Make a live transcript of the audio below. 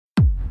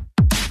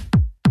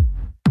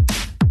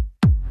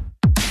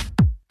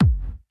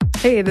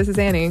Hey, this is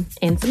Annie.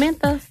 And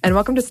Samantha. And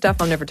welcome to Stuff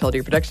I've Never Told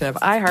You, production of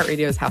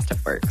iHeartRadio's How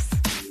Stuff Works.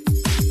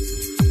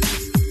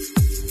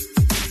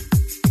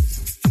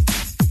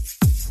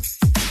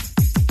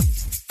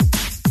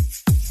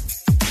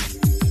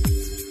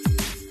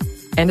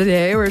 And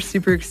today we're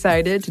super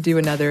excited to do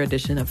another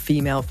edition of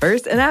Female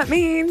First, and that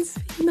means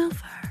Female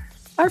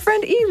First. Our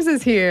friend Eves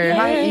is here. Yay.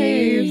 Hi,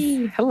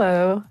 Eves.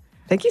 Hello.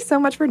 Thank you so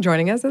much for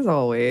joining us, as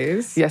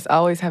always. Yes, I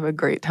always have a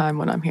great time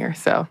when I'm here,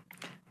 so.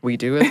 We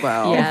do as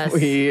well. Yes.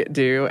 We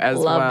do as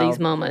well. Love these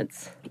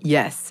moments.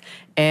 Yes.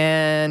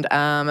 And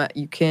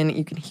you can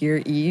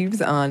hear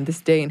Eves on This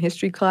Day in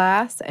History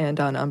class and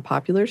on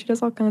Unpopular. She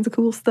does all kinds of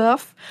cool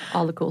stuff.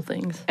 All the cool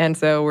things. And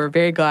so we're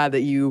very glad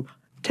that you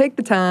take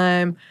the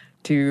time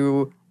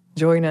to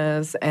join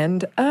us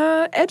and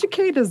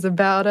educate us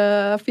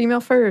about Female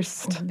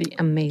First. The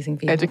amazing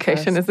female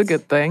Education firsts. is a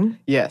good thing.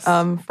 Yes.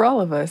 For all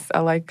of us,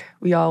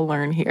 we all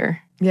learn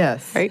here,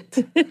 Yes.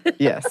 right?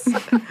 Yes.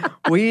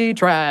 We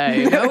try.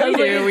 No, we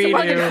do. We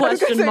Like a do.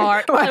 question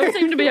mark. There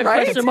seemed to be a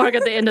question mark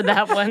at the end of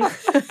that one.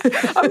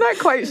 I'm not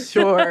quite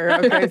sure.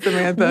 Okay,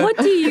 Samantha. What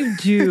do you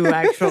do,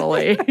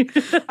 actually?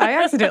 I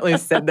accidentally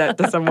said that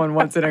to someone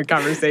once in a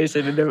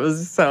conversation, and it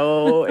was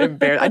so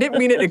embarrassing. I didn't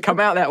mean it to come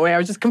out that way. I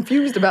was just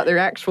confused about their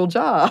actual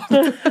job.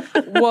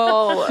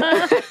 Well,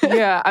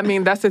 yeah, I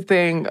mean, that's the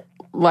thing,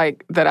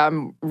 like, that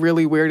I'm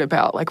really weird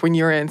about. Like, when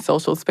you're in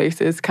social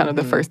spaces, kind of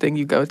the first thing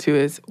you go to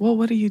is, well,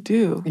 what do you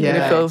do? Yeah. And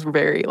it feels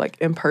very, like,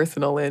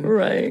 impersonal and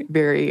Right.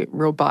 very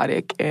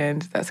robotic,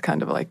 and that's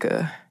kind of like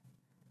a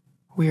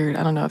weird,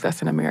 I don't know if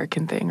that's an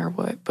American thing or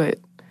what, but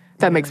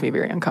that makes me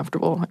very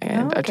uncomfortable,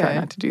 and I try Okay.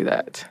 not to do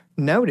that.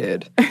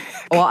 Noted.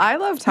 Well, I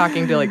love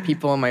talking to like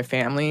people in my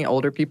family,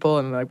 older people,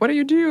 and they're like, what do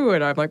you do?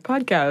 And I'm like,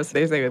 podcast.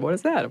 They say, what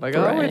is that? I'm like,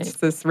 oh, Right. it's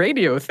this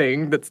radio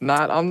thing that's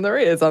not on the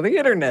radio. It's on the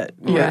internet.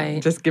 Yeah.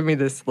 Right. Just give me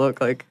this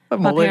look like,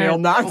 what millennial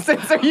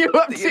nonsense are you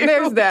up to?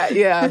 There's that,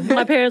 yeah.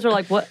 My parents were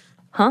like, what?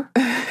 Huh?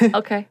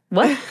 Okay.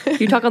 What?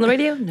 You talk on the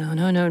radio? No.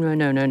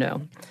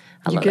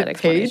 I You love get that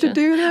paid to explanation.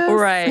 do this?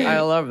 Right.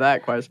 I love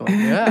that question.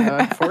 Yeah,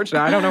 unfortunately,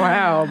 I don't know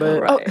how, but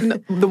Right. Oh,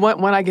 no, the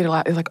one I get a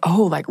lot is like,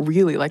 oh, like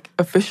really, like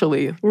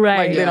officially. Right.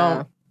 Like they yeah.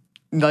 don't.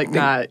 Like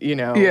not, you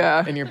know,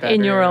 Yeah. in your bedroom.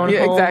 In your own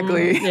Yeah, home.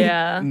 exactly.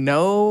 Yeah.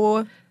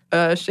 No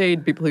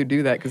shade people who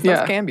do that because those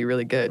Yeah. can be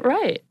really good.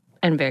 Right.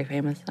 And very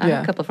famous. I have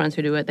Yeah. a couple of friends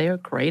who do it. They are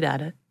great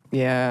at it.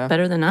 Yeah.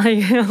 Better than I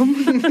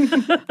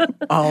am.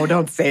 Oh,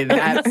 don't say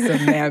that,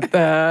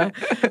 Samantha.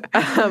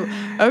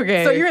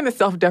 Okay. So you're in the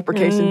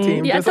self-deprecation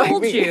team. Yeah, I just like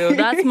told me. you.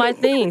 That's my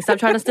thing. Stop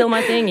trying to steal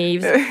my thing,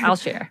 Eves. I'll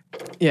share.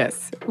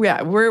 Yes.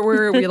 Yeah,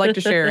 we like to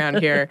share around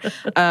here.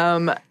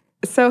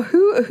 So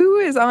who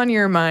is on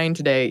your mind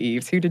today,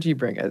 Eves? Who did you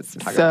bring us? to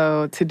talk about?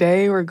 So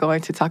today we're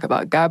going to talk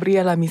about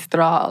Gabriela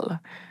Mistral.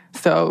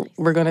 So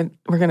we're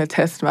gonna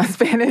test my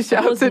Spanish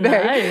out was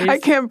today. nice. I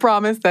can't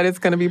promise that it's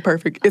gonna be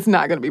perfect. It's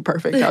not gonna be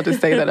perfect. I'll just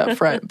say that up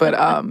front. But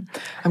I'm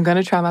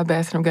gonna try my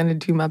best and I'm gonna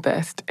do my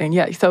best. And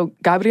yeah, so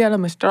Gabriela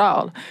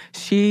Mistral,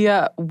 she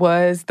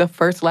was the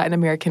first Latin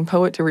American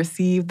poet to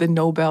receive the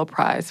Nobel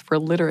Prize for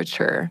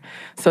Literature.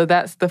 So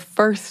that's the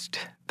first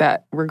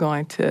that we're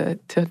going to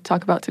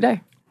talk about today.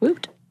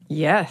 Woot.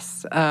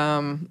 Yes.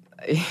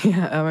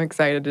 Yeah, I'm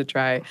excited to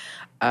try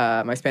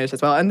my Spanish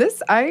as well. And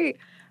this, I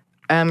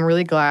am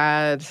really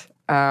glad.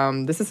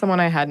 This is someone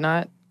I had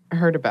not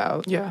heard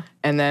about. Yeah.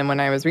 And then when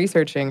I was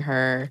researching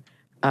her,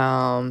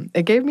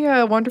 it gave me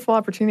a wonderful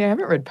opportunity. I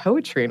haven't read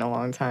poetry in a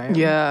long time.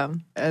 Yeah.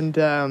 And,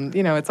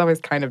 it's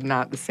always kind of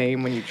not the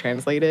same when you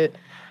translate it.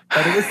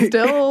 But it was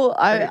still,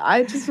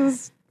 I just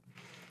was,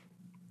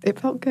 it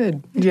felt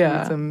good. to Yeah.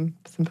 read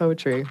some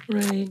poetry.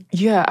 Right.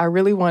 Yeah, I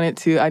really wanted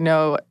to. I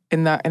know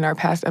in our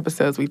past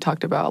episodes we've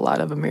talked about a lot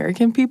of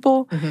American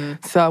people,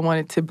 so I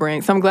wanted to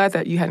bring. So I'm glad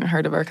that you hadn't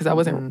heard of her because I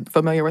wasn't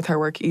familiar with her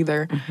work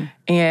either.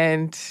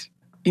 And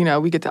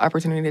we get the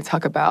opportunity to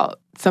talk about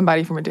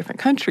somebody from a different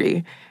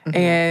country,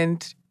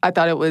 and I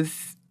thought it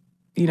was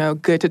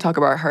good to talk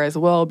about her as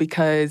well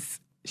because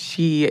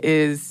she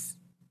is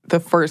the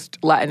first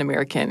Latin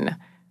American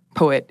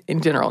poet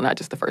in general, not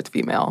just the first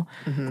female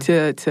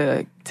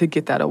to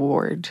get that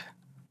award.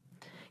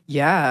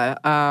 Yeah.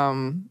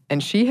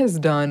 And she has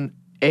done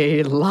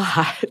a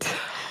lot.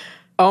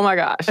 Oh my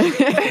gosh.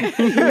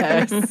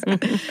 Yes.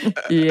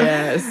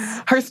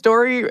 Yes. Her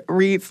story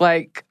reads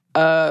like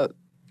a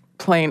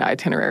plane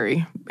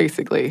itinerary,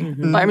 basically.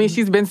 I mean,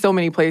 she's been so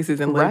many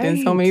places and lived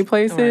in so many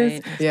places.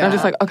 Right. And Yeah. I'm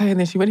just like, okay, and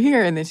then she went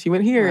here, and then she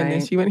went here, and then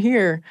Right. she went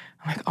here.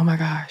 I'm like, oh my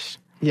gosh,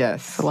 Yes.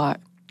 it's a lot.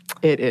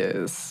 It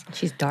is.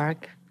 She's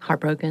dark,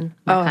 heartbroken,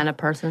 my kind of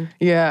person,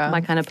 Yeah.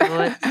 my kind of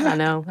poet. I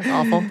know, that's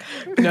awful.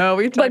 No,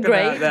 we talked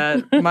great.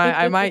 about that.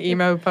 My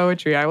emo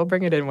poetry. I will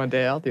bring it in one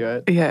day. I'll do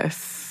it.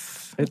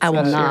 Yes. It's, I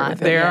will not, but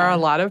There yeah. are a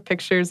lot of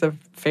pictures of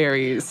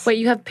fairies. Wait,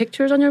 you have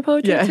pictures on your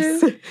poetry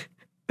Yes. too?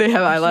 They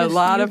have a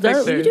lot of You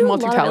pictures. do a lot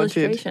of Multi-talented.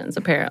 illustrations,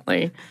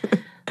 apparently.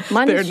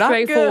 Mine They're is not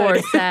straightforward,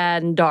 good.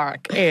 sad, and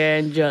dark,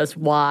 and just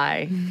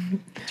why?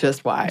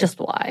 Just why? Just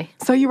why?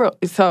 So you wrote,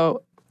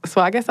 so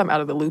I guess I'm out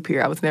of the loop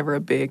here. I was never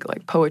a big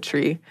like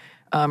poetry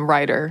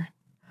writer.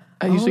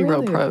 I usually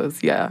wrote really?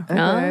 prose, yeah.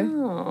 Okay.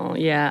 Oh,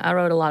 yeah. I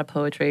wrote a lot of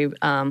poetry.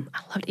 I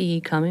loved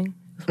E.E. Cummings.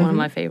 It was one of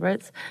my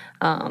favorites.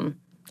 I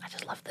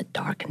just loved the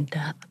dark and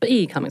death. But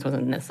E.E. Cummings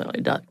wasn't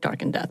necessarily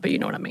dark and death, but you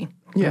know what I mean.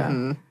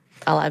 Yeah.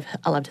 I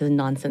loved his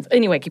nonsense.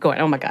 Anyway, keep going.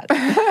 Oh, my God.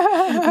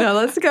 Now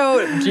let's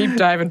go deep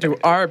dive into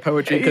our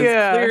poetry because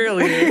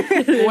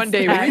clearly one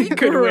day we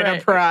could win a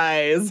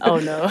prize. Oh,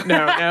 no.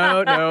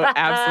 No,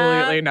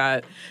 absolutely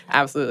not.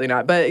 Absolutely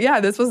not. But yeah,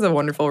 this was a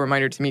wonderful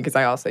reminder to me because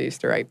I also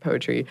used to write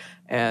poetry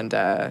and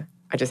I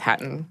just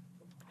hadn't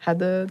had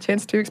the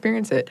chance to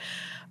experience it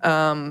in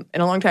a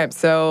long time.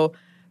 So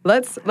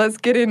let's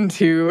get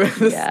into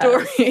the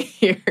story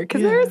here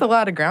because there is a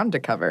lot of ground to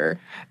cover.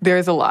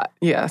 There's a lot,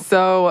 yeah.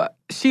 So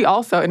she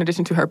also, in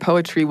addition to her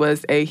poetry,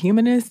 was a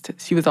humanist.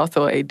 She was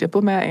also a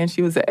diplomat, and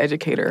she was an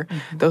educator.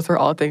 Those were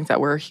all things that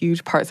were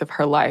huge parts of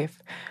her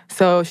life.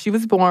 So she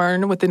was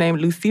born with the name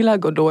Lucila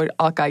Godoy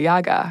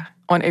Alcayaga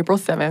on April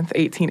 7th,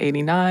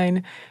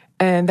 1889.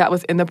 And that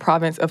was in the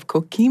province of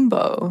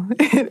Coquimbo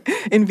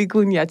in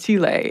Vicuña,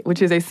 Chile,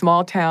 which is a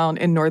small town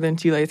in northern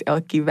Chile's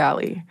Elqui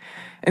Valley.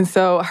 And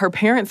so her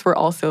parents were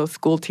also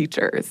school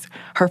teachers.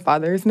 Her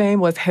father's name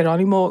was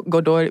Jerónimo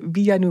Godoy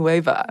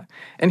Villanueva,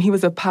 and he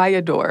was a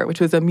payador, which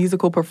was a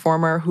musical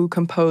performer who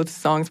composed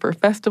songs for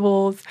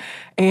festivals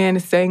and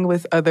sang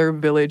with other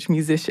village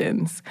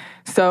musicians.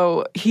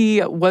 So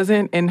he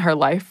wasn't in her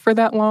life for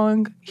that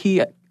long.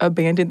 He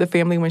abandoned the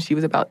family when she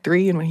was about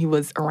 3, and when he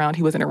was around,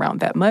 he wasn't around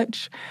that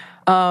much.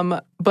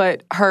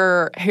 But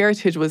her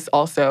heritage was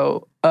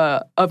also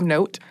of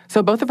note.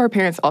 So both of her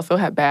parents also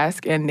had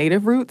Basque and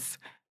Native roots.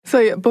 So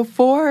yeah,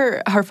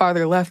 before her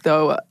father left,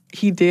 though,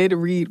 he did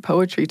read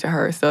poetry to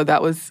her. So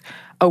that was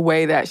a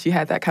way that she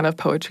had that kind of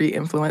poetry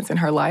influence in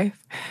her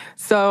life.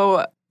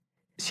 So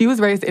she was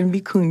raised in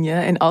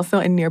Vicuña and also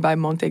in nearby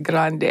Monte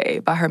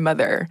Grande by her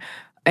mother.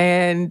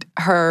 And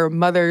her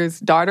mother's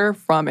daughter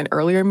from an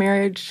earlier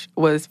marriage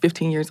was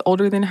 15 years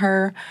older than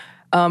her.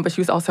 But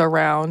she was also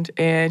around,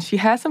 and she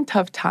had some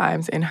tough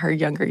times in her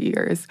younger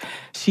years.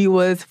 She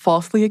was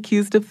falsely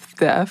accused of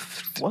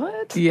theft.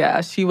 What?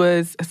 Yeah, she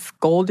was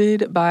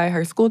scolded by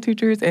her school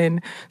teachers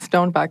and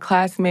stoned by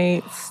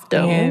classmates.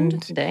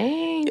 Stoned?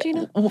 Dang,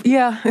 Gina.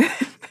 Yeah.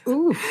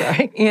 Ooh,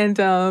 sorry. And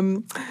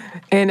in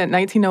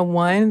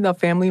 1901, the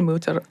family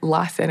moved to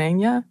La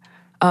Serena.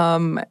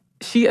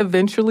 She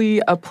eventually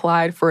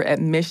applied for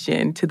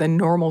admission to the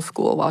normal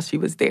school while she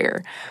was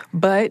there,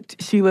 but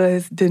she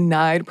was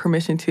denied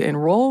permission to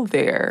enroll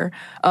there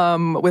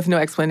with no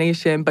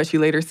explanation. But she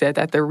later said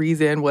that the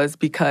reason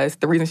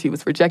she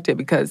was rejected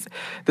because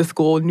the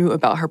school knew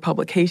about her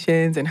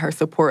publications and her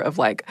support of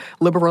like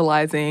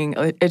liberalizing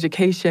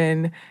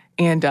education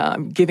and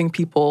giving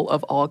people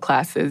of all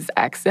classes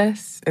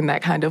access, and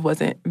that kind of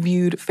wasn't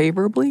viewed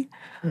favorably.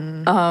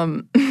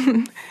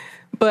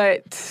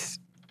 But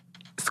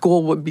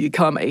school would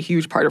become a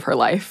huge part of her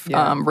life,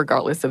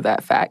 regardless of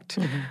that fact.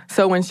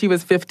 So when she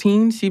was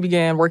 15, she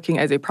began working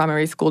as a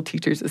primary school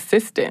teacher's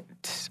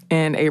assistant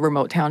in a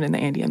remote town in the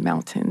Andean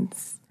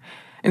Mountains.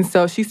 And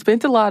so she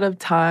spent a lot of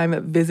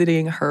time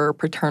visiting her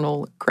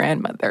paternal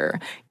grandmother,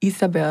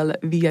 Isabel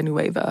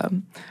Villanueva,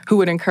 who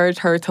would encourage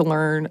her to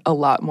learn a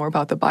lot more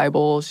about the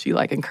Bible. She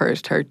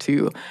encouraged her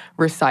to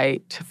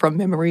recite from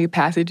memory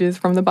passages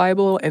from the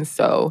Bible. And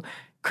so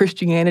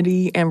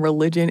Christianity and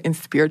religion and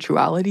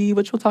spirituality,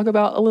 which we'll talk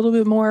about a little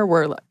bit more,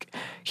 were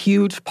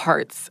huge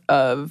parts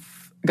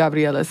of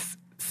Gabriela's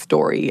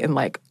story and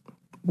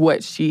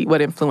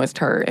what influenced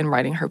her in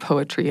writing her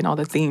poetry and all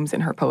the themes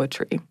in her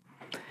poetry.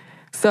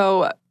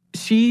 So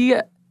she,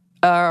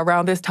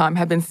 around this time,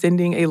 had been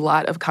sending a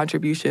lot of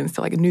contributions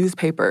to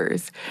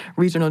newspapers,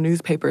 regional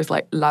newspapers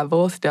like La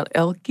Voz del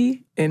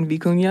Elqui in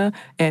Vicuña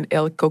and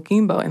El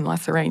Coquimbo in La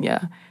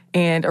Serena.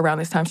 And around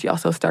this time, she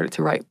also started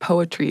to write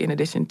poetry in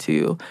addition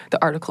to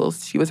the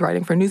articles she was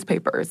writing for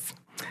newspapers.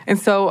 And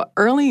so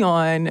early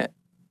on,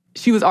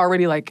 she was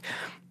already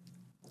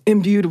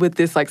imbued with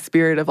this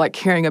spirit of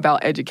caring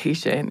about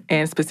education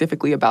and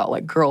specifically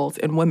about girls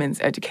and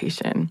women's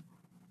education.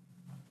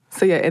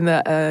 So yeah, in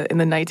the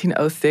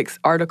 1906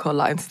 article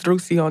La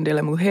Instrucción de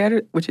la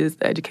Mujer, which is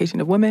the education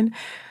of women,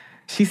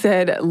 she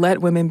said,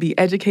 "Let women be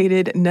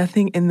educated.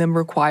 Nothing in them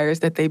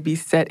requires that they be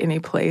set in a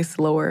place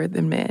lower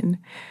than men."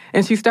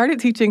 And she started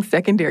teaching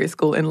secondary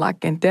school in La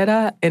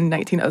Cantera in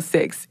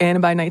 1906.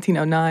 And by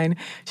 1909,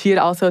 she had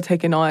also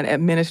taken on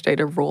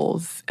administrative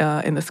roles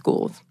in the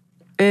schools.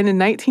 And in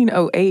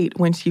 1908,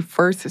 when she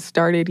first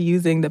started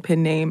using the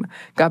pen name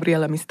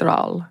Gabriela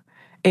Mistral,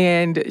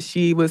 and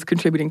she was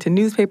contributing to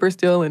newspapers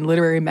still and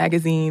literary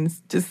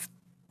magazines, just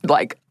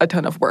a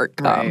ton of work.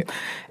 Right.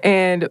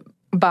 And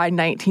by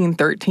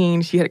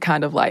 1913, she had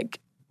kind of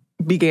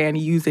began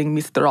using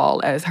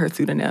Mistral as her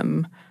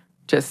pseudonym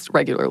just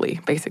regularly,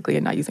 basically,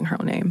 and not using her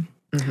own name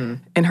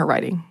in her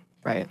writing.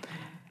 Right.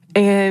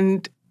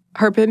 And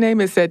her pen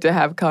name is said to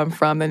have come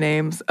from the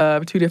names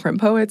of 2 different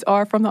poets,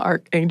 are from the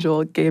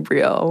archangel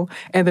Gabriel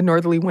and the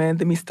northerly wind,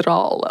 the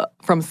Mistral,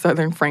 from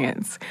southern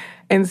France.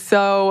 And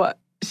so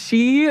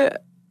she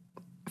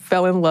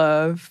fell in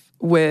love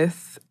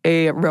with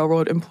a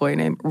railroad employee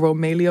named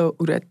Romelio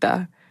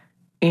Ureta.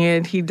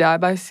 and he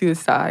died by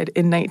suicide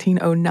in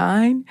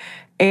 1909.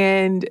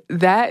 And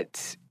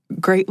that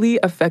greatly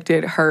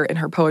affected her and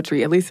her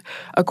poetry, at least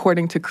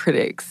according to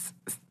critics.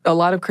 A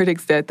lot of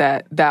critics said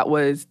that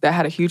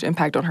had a huge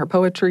impact on her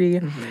poetry,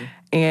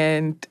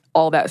 and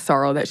all that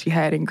sorrow that she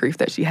had and grief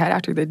that she had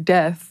after the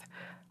death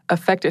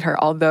affected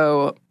her.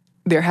 Although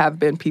there have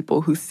been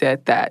people who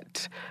said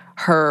that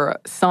her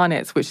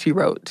sonnets, which she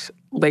wrote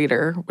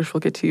later, which we'll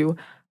get to,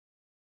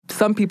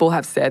 some people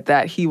have said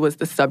that he was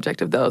the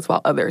subject of those,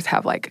 while others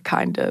have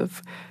kind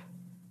of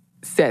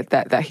said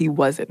that he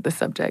wasn't the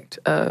subject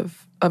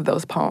of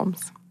those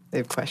poems.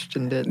 They've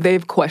questioned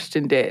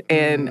it.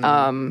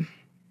 And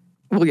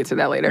we'll get to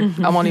that later.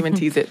 I won't even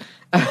tease it.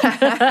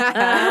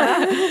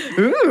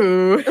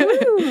 Ooh.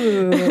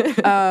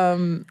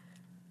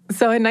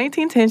 So in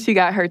 1910, she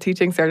got her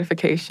teaching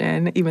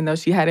certification, even though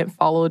she hadn't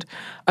followed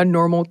a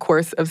normal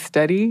course of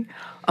study.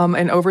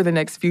 And over the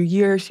next few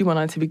years, she went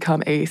on to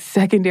become a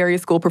secondary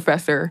school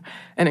professor,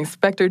 an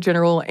inspector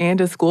general, and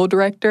a school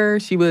director.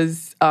 She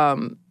was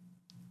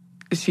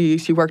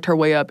she worked her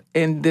way up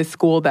in this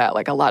school that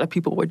a lot of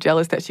people were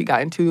jealous that she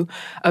got into,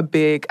 a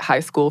big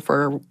high school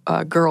for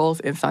girls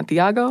in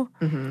Santiago.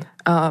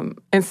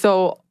 And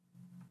so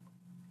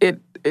it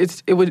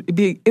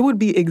would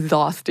be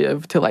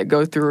exhaustive to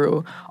go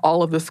through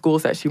all of the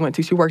schools that she went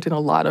to. She worked in a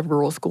lot of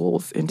rural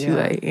schools in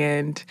Chile,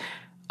 and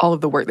all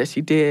of the work that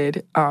she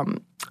did.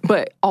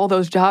 But all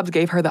those jobs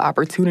gave her the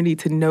opportunity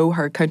to know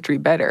her country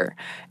better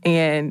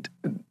and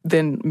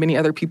than many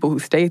other people who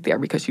stayed there,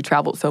 because she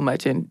traveled so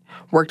much and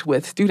worked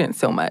with students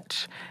so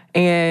much.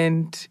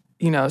 And,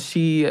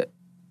 she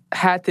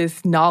had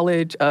this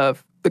knowledge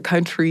of the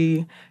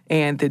country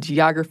and the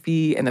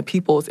geography and the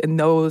peoples, and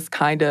those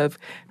kind of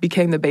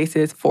became the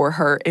basis for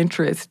her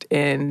interest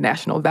in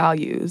national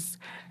values.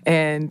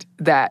 And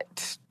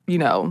that,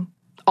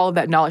 all of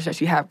that knowledge that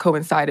she had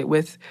coincided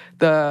with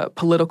the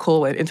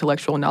political and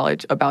intellectual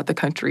knowledge about the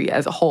country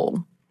as a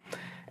whole.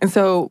 And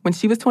so when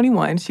she was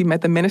 21, she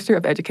met the Minister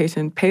of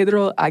Education,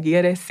 Pedro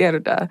Aguirre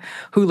Cerda,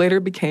 who later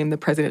became the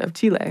president of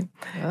Chile.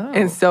 Oh.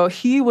 And so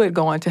he would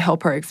go on to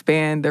help her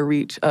expand the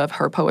reach of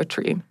her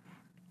poetry.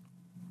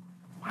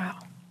 Wow.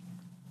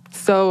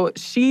 So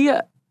she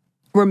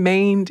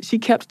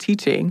kept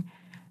teaching,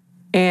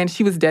 and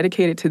she was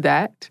dedicated to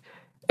that,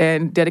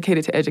 and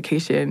dedicated to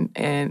education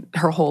and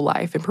her whole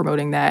life and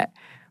promoting that.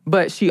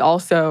 But she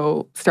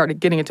also started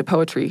getting into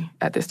poetry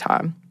at this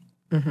time.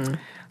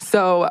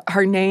 So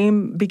her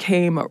name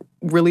became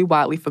really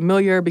widely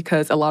familiar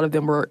because a lot of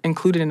them were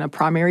included in a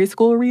primary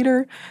school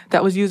reader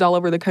that was used all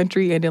over the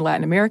country and in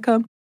Latin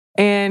America.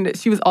 And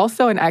she was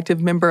also an active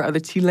member of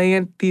the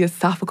Chilean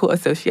Theosophical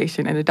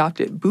Association and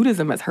adopted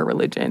Buddhism as her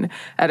religion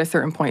at a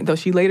certain point, though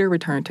she later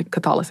returned to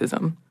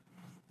Catholicism.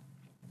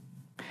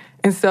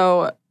 And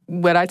so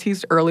what I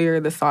teased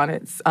earlier, the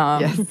sonnets,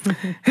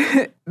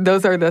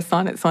 those are the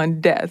sonnets on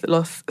death,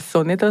 los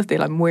sonetos de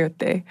la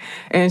muerte.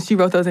 And she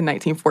wrote those in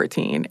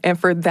 1914. And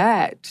for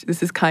that,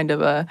 this is kind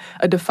of a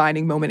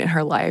defining moment in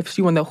her life.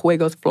 She won the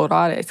Juegos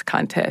Florales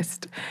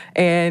contest.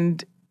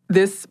 And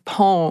this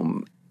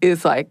poem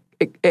is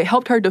it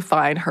helped her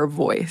define her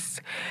voice.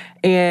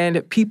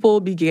 And people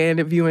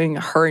began viewing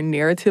her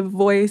narrative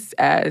voice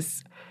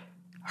as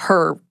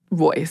her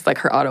voice,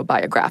 her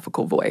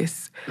autobiographical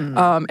voice.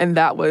 And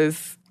that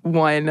was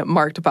one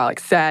marked by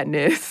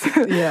sadness,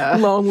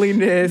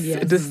 loneliness,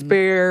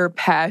 despair,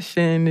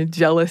 passion,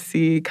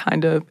 jealousy,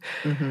 kind of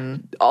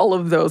all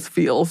of those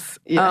feels.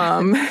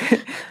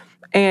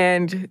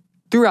 And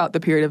throughout the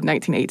period of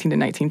 1918 to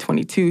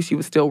 1922, she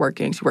was still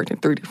working. She worked in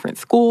 3 different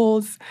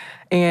schools.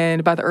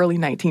 And by the early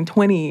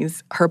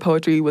 1920s, her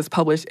poetry was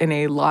published in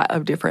a lot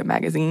of different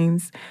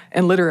magazines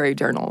and literary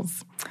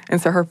journals.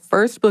 And so her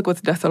first book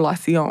was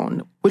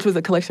Desolación, which was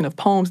a collection of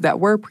poems that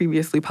were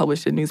previously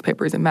published in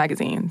newspapers and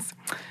magazines.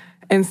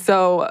 And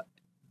so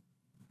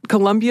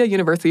Columbia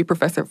University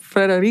professor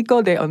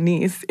Federico de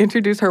Onís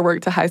introduced her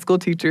work to high school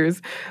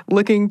teachers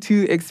looking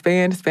to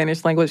expand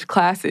Spanish language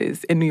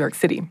classes in New York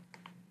City.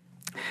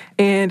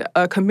 And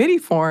a committee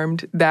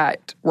formed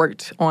that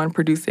worked on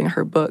producing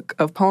her book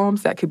of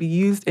poems that could be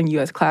used in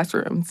U.S.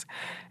 classrooms.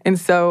 And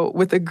so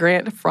with a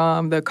grant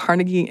from the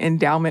Carnegie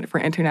Endowment for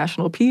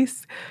International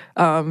Peace,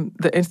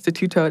 the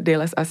Instituto de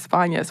las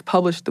Españas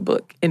published the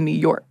book in New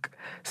York.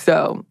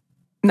 So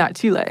not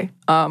Chile,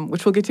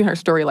 which we'll get to in her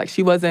story.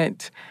 She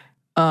wasn't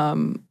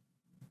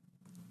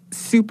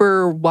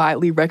super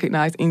widely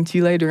recognized in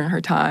Chile during her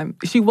time.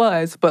 She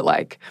was, but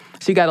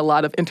she got a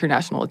lot of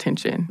international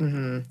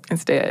attention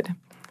instead.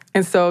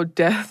 And so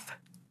death,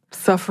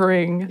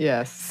 suffering,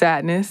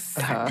 sadness,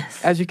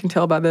 as you can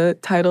tell by the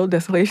title,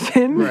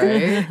 Desolation,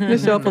 they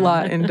show up a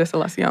lot in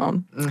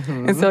Desolación.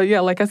 And so,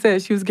 like I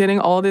said, she was getting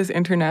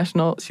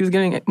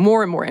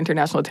more and more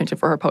international attention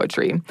for her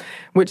poetry,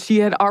 which she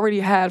had already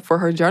had for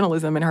her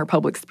journalism and her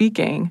public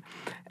speaking.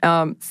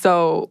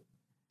 So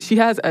she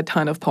has a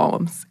ton of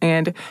poems.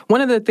 And one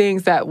of the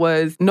things that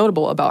was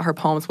notable about her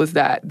poems was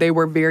that they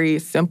were very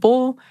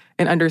simple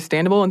and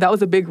understandable. And that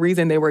was a big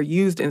reason they were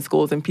used in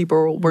schools and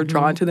people were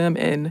drawn to them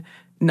in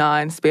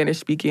non-Spanish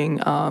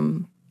speaking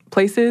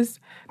places.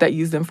 that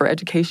used them for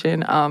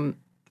education.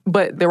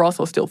 But they were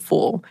also still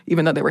full,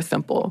 even though they were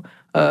simple,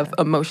 of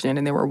emotion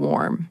and they were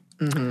warm.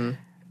 Mm-hmm.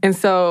 And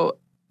so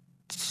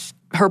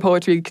her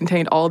poetry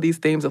contained all these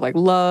themes of like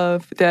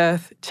love,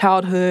 death,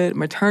 childhood,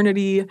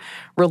 maternity,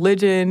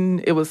 religion.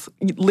 It was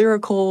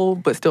lyrical,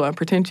 but still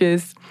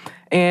unpretentious.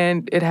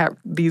 And it had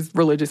these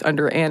religious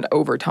under and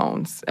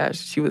overtones,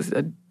 as she was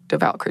a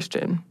devout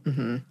Christian.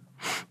 Mm-hmm.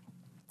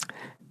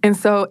 And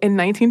so in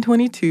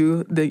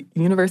 1922, the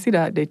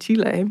Universidad de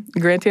Chile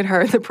granted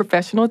her the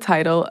professional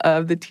title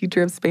of the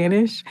teacher of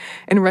Spanish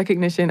in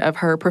recognition of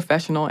her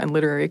professional and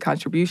literary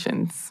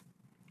contributions.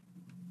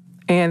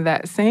 And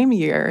that same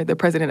year, the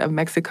president of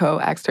Mexico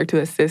asked her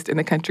to assist in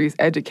the country's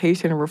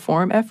education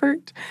reform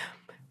effort,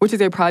 which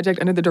is a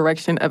project under the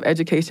direction of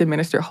Education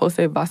Minister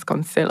Jose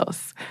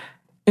Vasconcelos.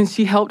 And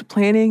she helped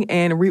planning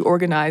and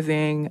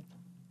reorganizing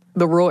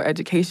the rural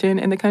education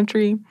in the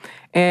country.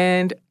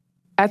 And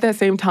at that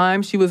same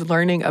time, she was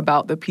learning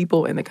about the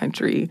people in the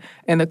country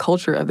and the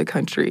culture of the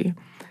country.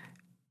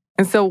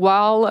 And so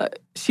while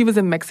she was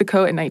in Mexico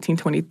in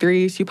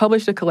 1923, she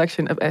published a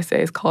collection of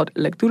essays called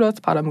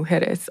Lecturas para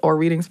Mujeres, or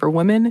Readings for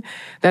Women,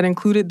 that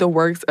included the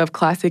works of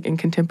classic and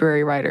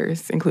contemporary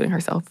writers, including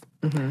herself.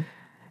 Mm-hmm.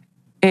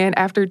 And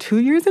after 2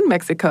 years in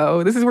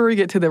Mexico, this is where we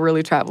get to the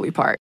really travel-y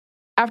part.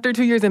 After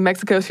 2 years in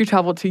Mexico, she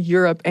traveled to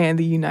Europe and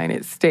the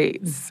United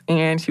States,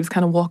 and she was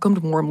kind of welcomed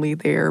warmly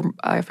there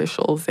by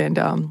officials.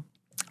 And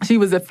she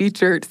was a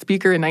featured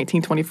speaker in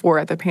 1924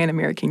 at the Pan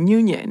American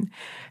Union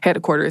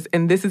headquarters.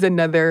 And this is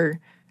another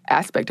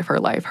aspect of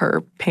her life,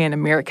 her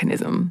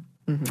Pan-Americanism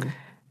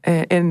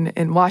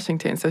in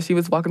Washington. So she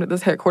was welcomed at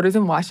those headquarters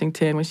in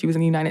Washington when she was in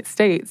the United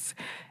States.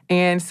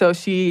 And so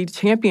she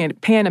championed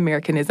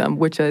Pan-Americanism,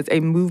 which is a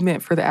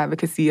movement for the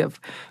advocacy of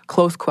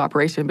close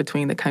cooperation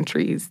between the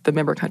countries, the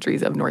member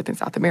countries of North and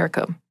South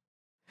America.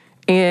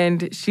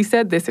 And she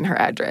said this in her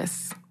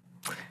address.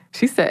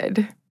 She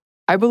said,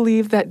 "I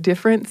believe that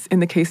difference in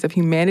the case of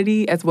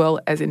humanity as well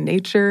as in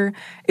nature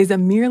is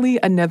merely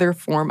another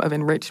form of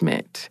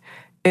enrichment.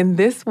 In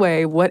this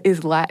way, what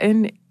is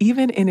Latin,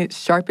 even in its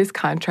sharpest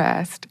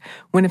contrast,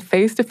 when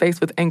face-to-face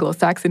with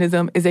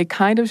Anglo-Saxonism, is a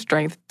kind of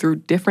strength through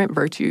different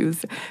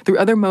virtues, through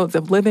other modes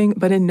of living,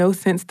 but in no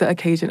sense the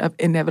occasion of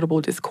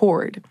inevitable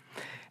discord."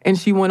 And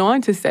she went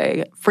on to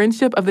say,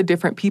 "Friendship of the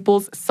different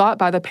peoples sought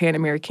by the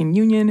Pan-American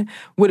Union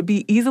would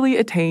be easily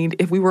attained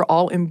if we were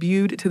all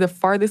imbued to the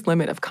farthest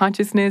limit of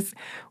consciousness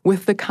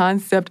with the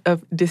concept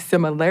of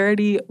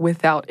dissimilarity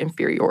without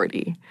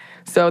inferiority."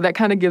 So that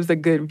kind of gives a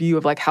good view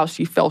of like how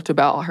she felt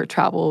about her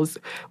travels,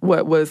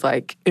 what was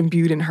like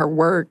imbued in her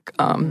work,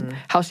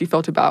 how she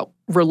felt about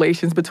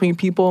relations between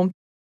people.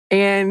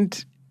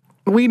 And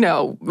we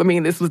know, I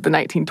mean, this was the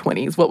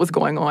 1920s, what was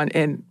going on.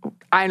 And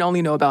I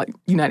only know about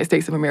United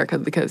States of America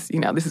because, you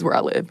know, this is where I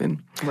live. And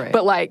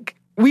But, like,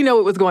 we know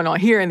what was going on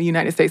here in the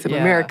United States of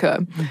America.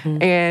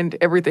 Mm-hmm. And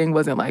everything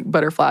wasn't, like,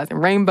 butterflies and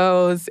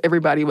rainbows.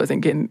 Everybody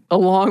wasn't getting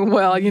along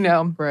well, you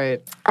know.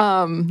 Right.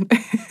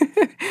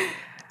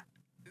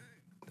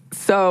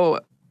 So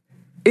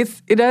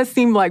it does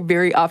seem, like,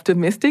 very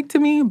optimistic to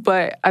me,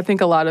 but I think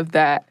a lot of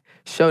that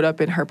showed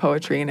up in her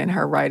poetry and in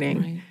her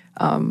writing.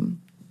 Right.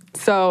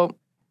 So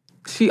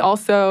she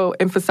also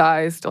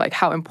emphasized like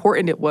how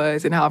important it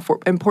was and how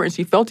important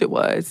she felt it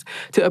was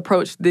to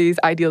approach these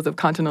ideals of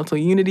continental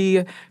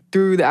unity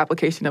through the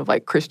application of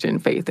like Christian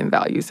faith and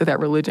values, so that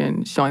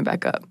religion showing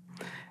back up.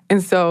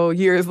 And so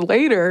years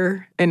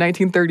later, in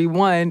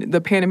 1931,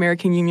 the Pan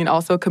American Union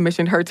also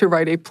commissioned her to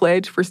write a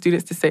pledge for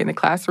students to stay in the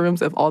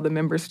classrooms of all the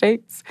member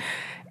states.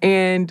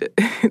 And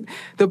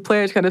the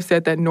pledge kind of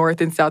said that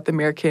North and South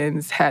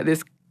Americans had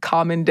this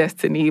common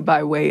destiny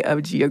by way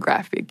of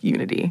geographic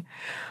unity.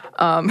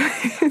 All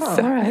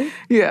right.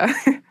 Yeah.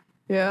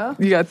 Yeah.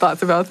 You got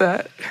thoughts about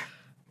that?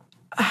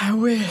 I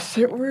wish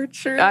it were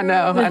true. I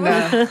know.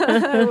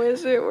 I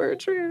wish it were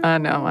true. I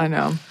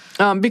know.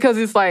 Because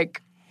it's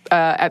like,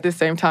 at the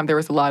same time, there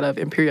was a lot of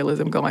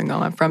imperialism going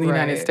on from the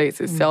United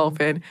States itself.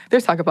 Mm-hmm. And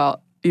there's talk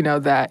about, you know,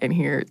 that in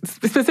here,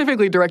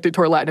 specifically directed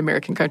toward Latin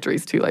American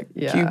countries too, like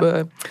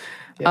Cuba.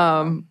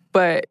 Yeah.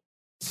 But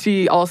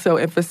she also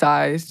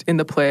emphasized in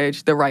the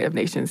pledge the right of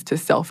nations to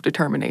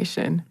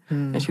self-determination.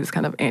 And she was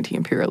kind of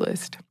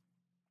anti-imperialist.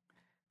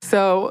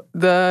 So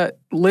the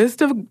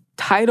list of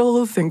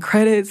titles and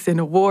credits and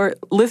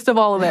list of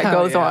all of that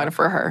goes on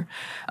for her.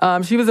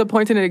 She was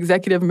appointed an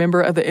executive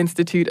member of the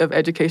Institute of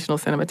Educational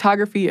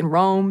Cinematography in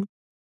Rome.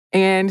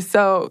 And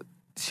so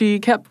she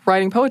kept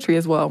writing poetry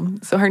as well.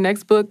 So her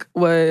next book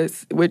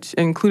which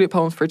included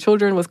poems for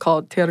children, was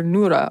called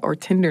Ternura, or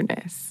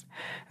Tenderness.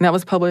 And that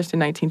was published in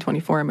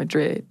 1924 in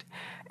Madrid.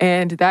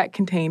 And that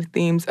contained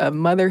themes of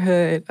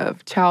motherhood,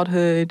 of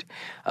childhood,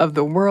 of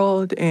the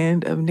world,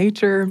 and of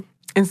nature.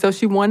 And so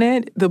she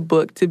wanted the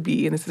book to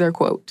be, and this is her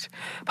quote,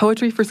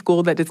 "Poetry for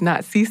school that does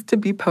not cease to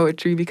be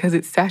poetry because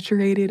it's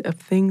saturated of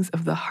things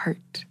of the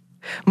heart,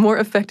 more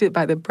affected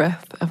by the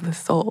breath of the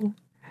soul."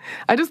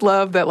 I just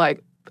love that,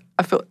 like,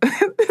 I feel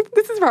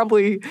this is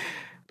probably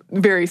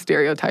very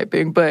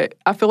stereotyping, but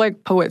I feel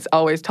like poets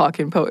always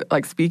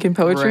speak in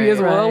poetry as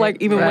well,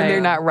 like even when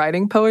they're not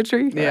writing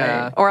poetry.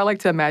 Yeah. Or I like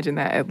to imagine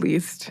that at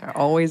least.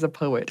 Always a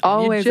poet.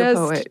 Always you a just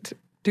poet.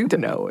 do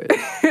know it.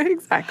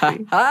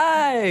 Exactly.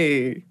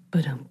 Hi.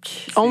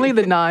 Only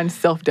the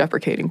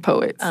non-self-deprecating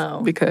poets.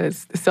 Oh.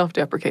 Because the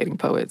self-deprecating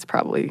poets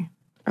probably...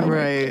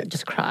 Right.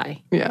 Just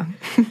cry. Yeah.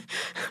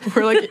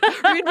 We're like,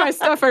 read my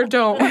stuff or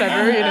don't,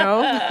 whatever, you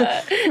know?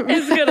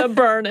 It's going to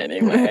burn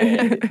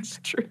anyway. It's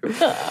true.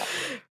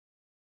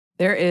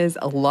 There is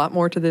a lot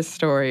more to this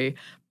story,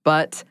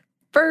 but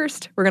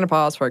first, we're going to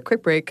pause for a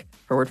quick break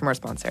for a word from our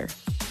sponsor.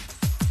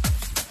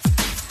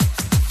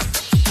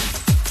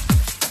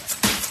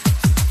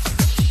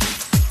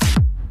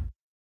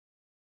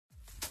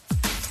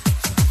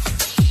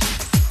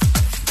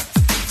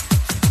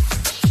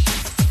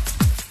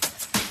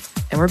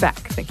 And we're back.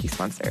 Thank you,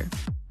 sponsor.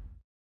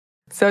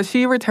 So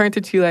she returned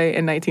to Chile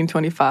in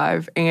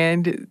 1925,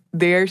 and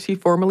there she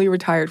formally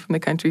retired from the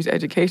country's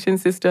education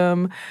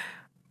system.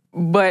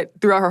 But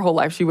throughout her whole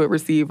life, she would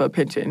receive a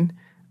pension.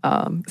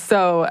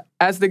 So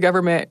as the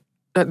government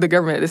at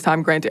this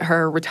time granted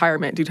her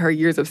retirement due to her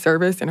years of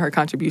service and her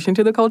contribution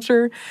to the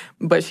culture,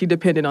 but she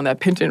depended on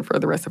that pension for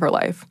the rest of her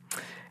life.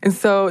 And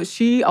so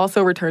she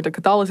also returned to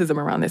Catholicism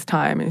around this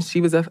time, and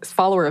she was a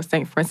follower of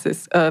St.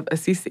 Francis of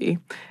Assisi.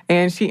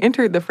 And she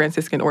entered the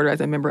Franciscan order as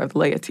a member of the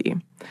laity.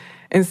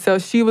 And so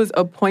she was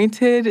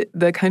appointed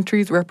the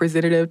country's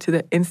representative to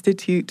the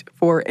Institute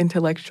for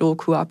Intellectual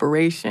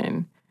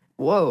Cooperation.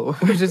 Whoa.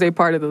 Which is a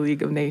part of the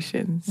League of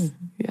Nations.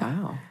 Mm-hmm.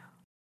 Yeah. Wow.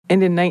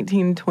 And in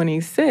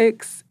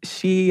 1926,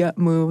 she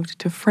moved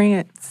to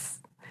France,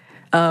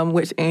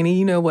 which Annie,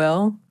 you know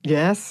well.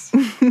 Yes.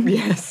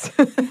 Yes.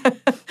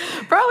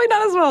 Probably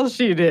not as well as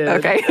she did.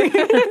 Okay.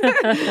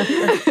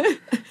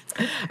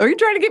 Are you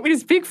trying to get me to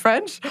speak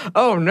French?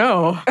 Oh,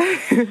 no.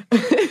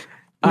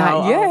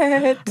 Not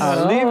yet.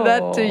 I'll leave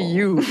that to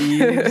you,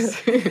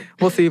 Eves.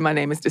 Well, see, my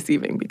name is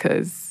deceiving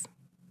because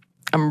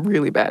I'm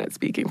really bad at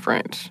speaking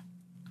French.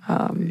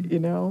 You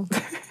know,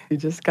 you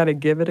just got to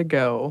give it a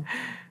go.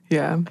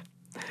 Yeah.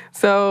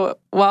 So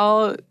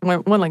one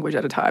language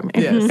at a time.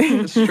 Yes,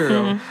 it's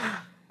true.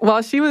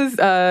 While she was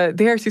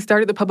there, she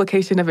started the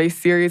publication of a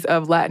series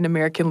of Latin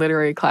American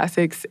literary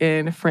classics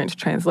in French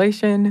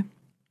translation.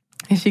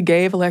 And she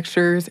gave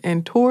lectures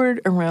and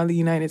toured around the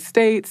United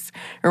States,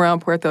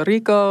 around Puerto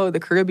Rico, the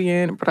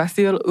Caribbean,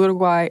 Brazil,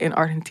 Uruguay, and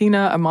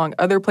Argentina, among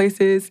other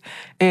places.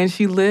 And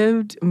she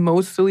lived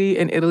mostly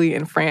in Italy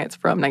and France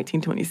from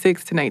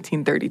 1926 to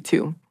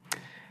 1932.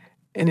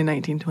 And in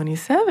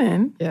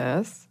 1927,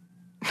 yes,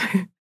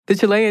 the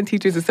Chilean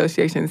Teachers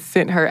Association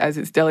sent her as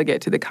its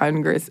delegate to the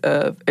Congress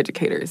of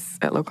Educators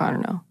at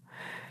Locarno.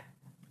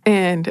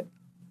 And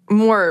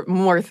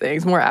more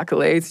things, more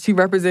accolades. She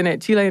represented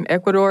Chile and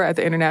Ecuador at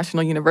the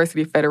International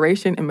University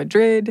Federation in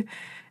Madrid.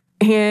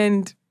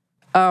 And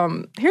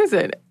here's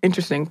an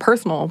interesting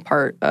personal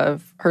part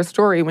of her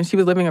story. When she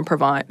was living in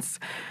Provence,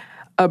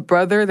 a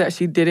brother that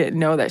she didn't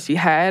know that she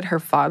had, her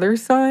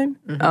father's son,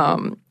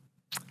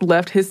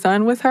 left his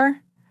son with her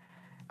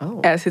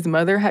as his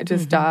mother had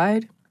just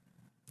died.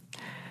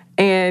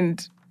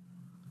 And,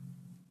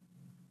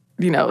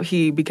 you know,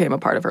 he became a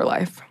part of her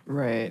life.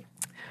 Right.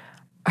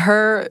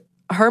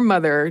 Her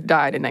mother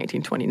died in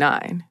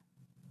 1929,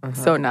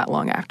 so not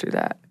long after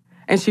that.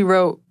 And she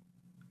wrote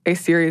a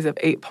series of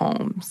 8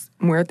 poems,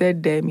 Muerte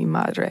de mi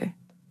Madre,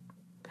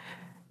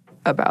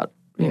 about,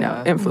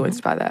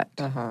 influenced by that.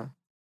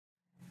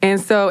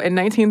 And so in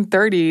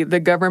 1930, the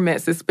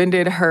government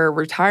suspended her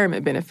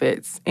retirement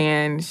benefits,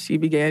 and she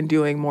began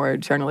doing more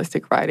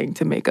journalistic writing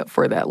to make up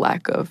for that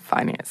lack of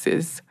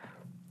finances.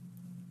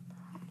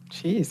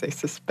 Jeez, they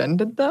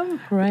suspended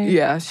them? Right.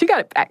 Yeah, she got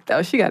it back,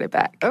 though. She got it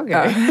back.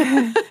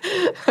 Okay.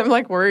 I'm,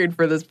 like, worried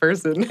for this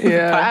person who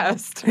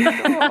passed.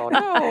 Oh,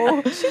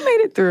 no. She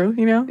made it through,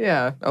 you know?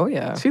 Yeah. Oh,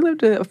 yeah. She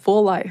lived a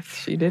full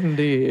life. She did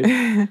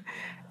indeed.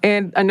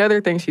 And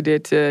another thing she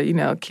did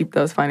to, keep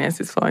those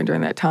finances flowing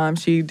during that time,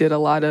 she did a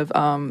lot of,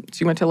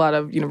 she went to a lot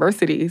of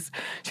universities.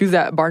 She was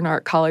at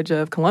Barnard College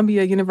of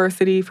Columbia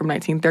University from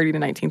 1930 to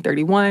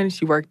 1931.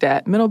 She worked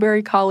at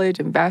Middlebury College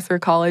and Vassar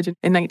College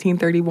in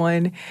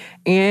 1931.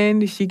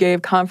 And she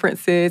gave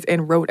conferences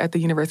and wrote at the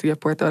University of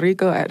Puerto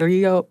Rico at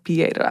Rio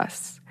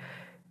Piedras.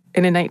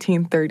 And in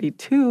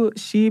 1932,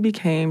 she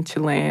became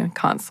Chilean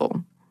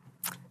consul.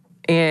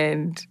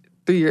 And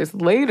 3 years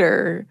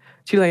later,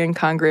 Chilean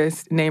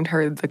Congress named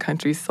her the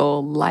country's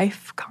sole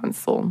life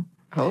consul.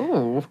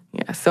 Oh.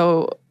 Yeah,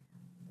 so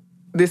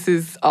this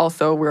is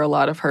also where a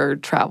lot of her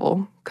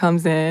travel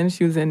comes in.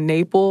 She was in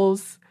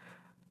Naples,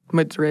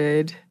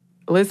 Madrid,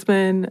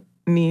 Lisbon,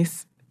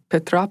 Nice,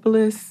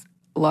 Petropolis,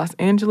 Los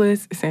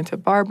Angeles, Santa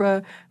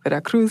Barbara,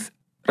 Veracruz,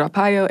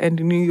 Rapallo,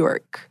 and New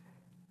York.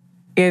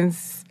 And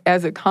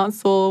as a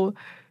consul,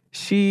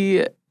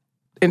 she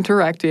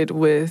interacted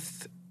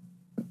with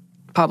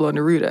Pablo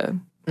Neruda,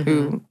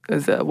 who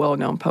is a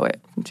well-known poet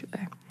from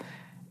Chile,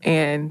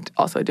 and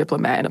also a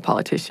diplomat and a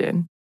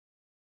politician.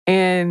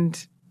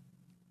 And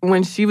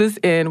when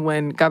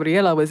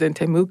Gabriela was in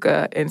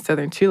Temuco in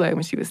southern Chile,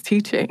 when she was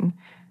teaching,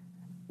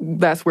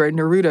 that's where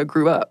Neruda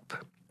grew up.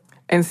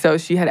 And so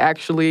she had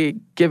actually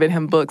given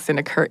him books and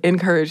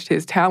encouraged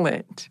his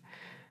talent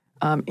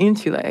in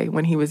Chile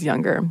when he was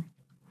younger.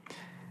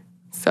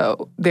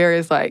 So there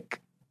is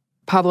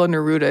Pablo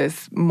Neruda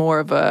is more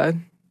of a,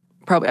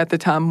 probably at the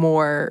time,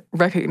 more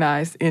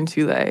recognized in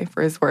Chile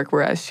for his work,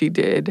 whereas she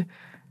did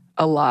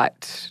a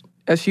lot,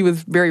 she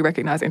was very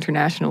recognized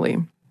internationally.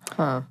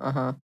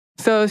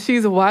 So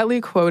she's widely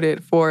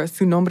quoted for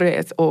Su nombre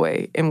es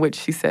hoy, in which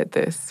she said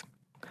this: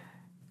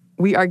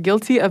 "We are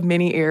guilty of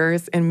many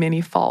errors and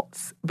many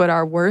faults, but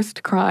our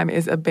worst crime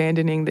is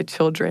abandoning the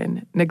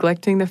children,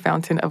 neglecting the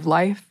fountain of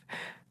life.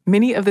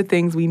 Many of the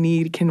things we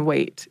need can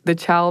wait. The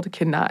child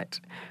cannot.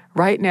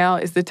 Right now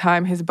is the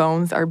time his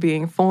bones are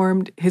being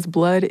formed, his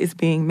blood is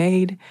being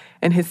made,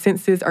 and his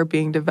senses are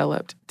being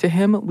developed. To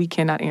him we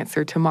cannot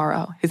answer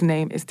tomorrow. His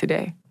name is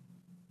today."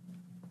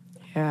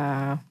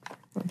 Yeah,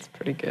 that's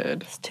pretty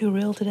good. It's too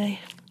real today.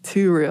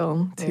 Too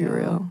real.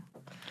 Real.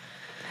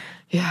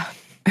 Yeah.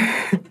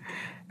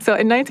 So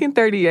in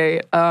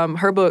 1938,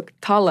 her book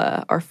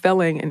Tala, or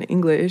Felling in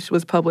English,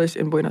 was published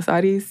in Buenos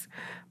Aires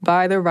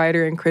by the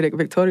writer and critic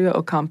Victoria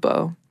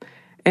Ocampo.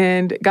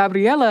 And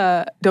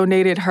Gabriela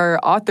donated her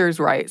author's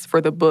rights for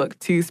the book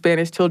to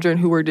Spanish children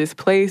who were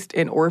displaced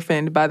and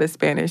orphaned by the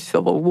Spanish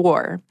Civil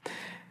War.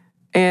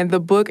 And the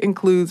book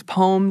includes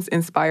poems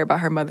inspired by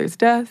her mother's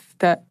death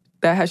that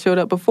had showed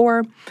up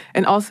before,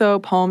 and also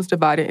poems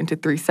divided into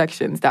 3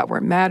 sections that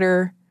were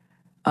Matter,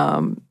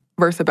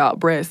 verse about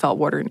bread, salt,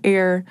 water, and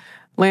air,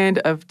 Land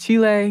of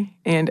Chile,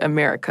 and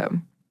America.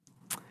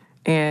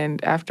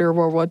 And after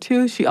World War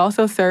II, she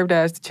also served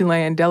as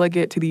Chilean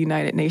delegate to the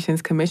United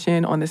Nations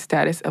Commission on the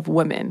Status of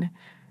Women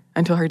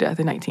until her death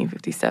in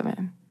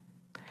 1957.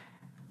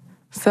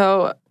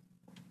 So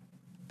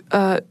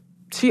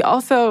she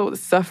also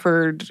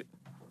suffered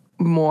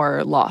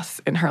more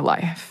loss in her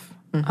life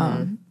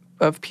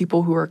of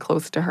people who were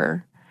close to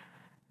her.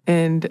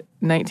 In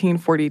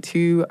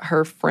 1942,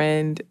 her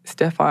friend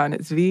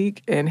Stefan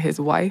Zweig and his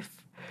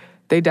wife,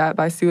 they died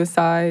by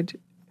suicide.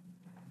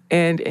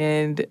 And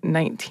in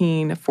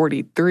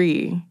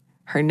 1943,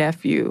 her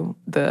nephew,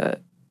 the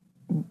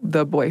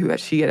boy who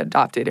she had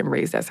adopted and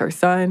raised as her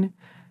son,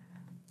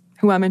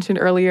 who I mentioned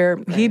earlier,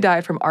 he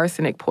died from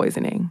arsenic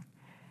poisoning.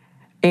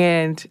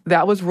 And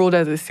that was ruled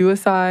as a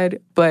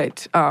suicide,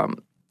 but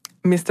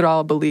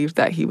Mistral believed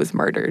that he was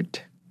murdered.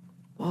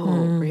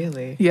 Whoa,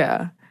 really?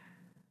 Yeah.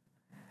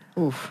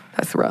 Oof.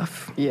 That's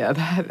rough. Yeah,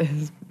 that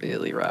is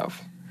really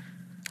rough.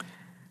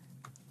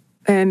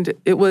 And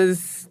it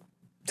was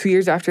 2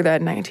 years after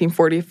that, in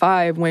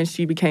 1945, when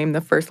she became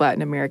the first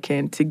Latin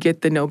American to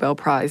get the Nobel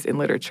Prize in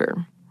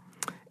Literature.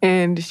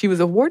 And she was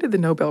awarded the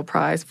Nobel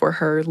Prize for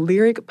her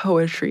lyric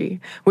poetry,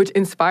 which,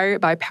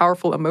 inspired by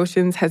powerful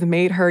emotions, has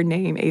made her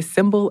name a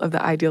symbol of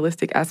the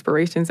idealistic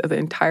aspirations of the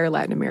entire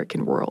Latin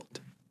American world.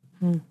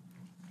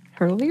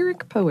 Her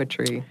lyric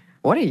poetry.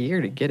 What a year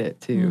to get it,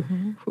 too.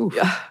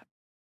 Yeah.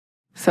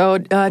 So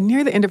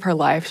near the end of her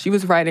life, she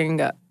was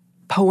writing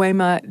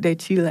Poema de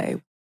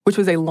Chile, which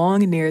was a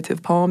long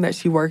narrative poem that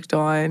she worked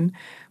on,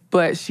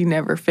 but she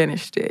never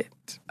finished it.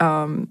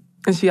 And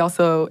she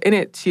also, in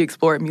it, she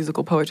explored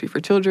musical poetry for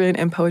children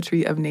and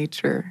poetry of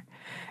nature.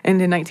 And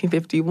in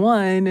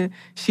 1951,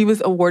 she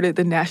was awarded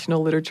the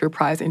National Literature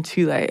Prize in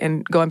Chile.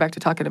 And going back to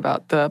talking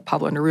about the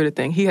Pablo Neruda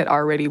thing, he had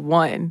already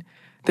won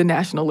the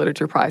National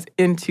Literature Prize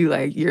in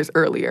Chile years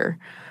earlier.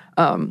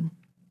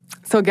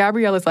 So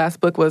Gabriela's last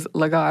book was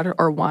Lagar,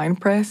 or Wine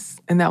Press,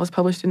 and that was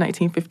published in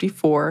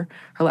 1954,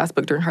 her last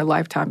book during her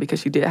lifetime,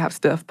 because she did have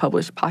stuff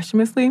published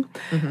posthumously.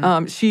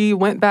 She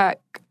went back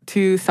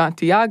to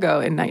Santiago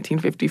in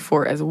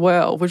 1954 as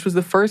well, which was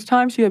the first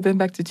time she had been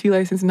back to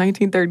Chile since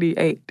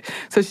 1938.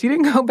 So she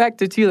didn't go back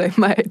to Chile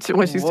much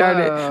when she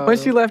started. When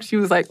she left, she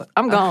was like,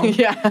 I'm gone. I'm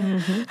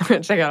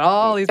going to check out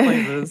all these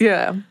places.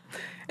 Yeah.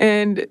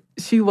 And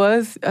she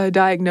was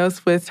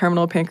diagnosed with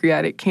terminal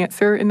pancreatic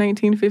cancer in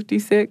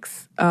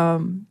 1956.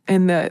 In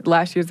the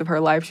last years of her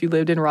life, she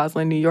lived in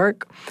Roslyn, New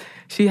York.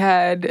 She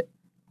had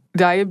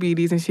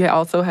diabetes, and she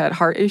also had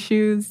heart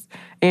issues,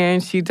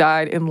 and she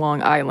died in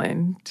Long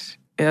Island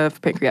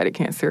of pancreatic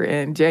cancer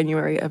in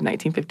January of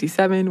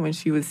 1957 when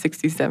she was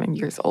 67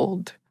 years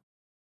old.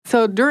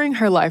 So during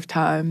her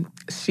lifetime,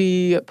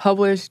 she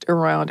published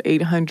around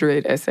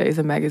 800 essays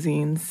in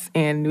magazines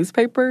and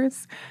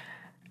newspapers.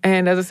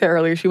 And as I said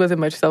earlier, she wasn't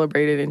much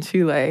celebrated in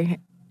Chile.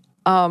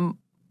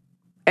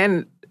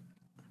 And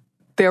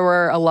there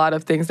were a lot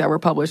of things that were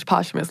published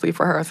posthumously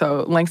for her.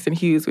 So Langston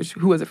Hughes,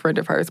 who was a friend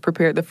of hers,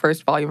 prepared the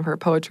first volume of her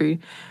poetry,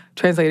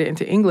 translated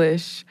into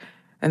English,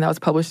 and that was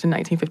published in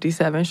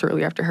 1957,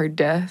 shortly after her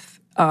death.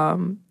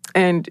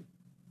 And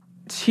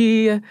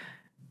she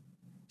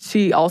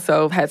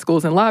also had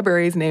schools and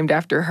libraries named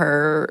after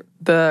her.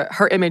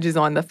 Her image is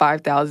on the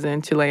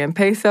 5,000 Chilean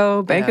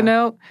peso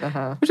banknote,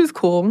 which is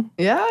cool.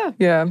 Yeah.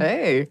 Yeah.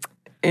 Hey.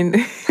 And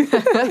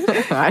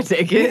I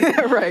take it.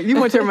 Yeah, right. You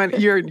want your money,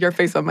 your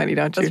face on money,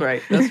 don't you? That's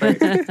right.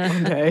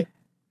 Okay.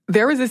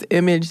 There was this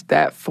image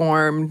that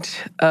formed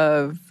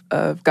of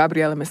of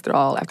Gabriela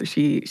Mistral after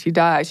she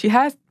died. She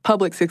has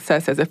public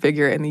success as a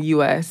figure in the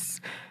U.S.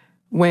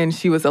 when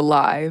she was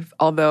alive,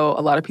 although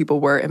a lot of people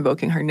were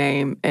invoking her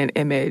name and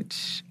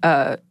image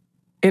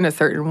in a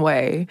certain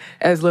way,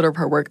 as little of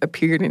her work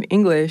appeared in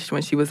English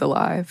when she was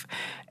alive.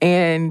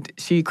 And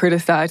she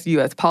criticized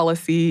U.S.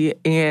 policy,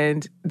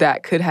 and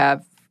that could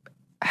have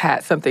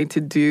had something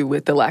to do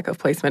with the lack of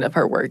placement of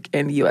her work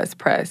in the U.S.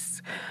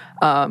 press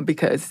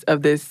because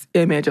of this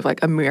image of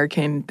like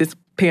this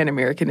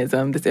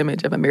Pan-Americanism, this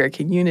image of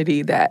American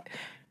unity that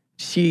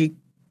she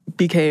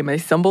became a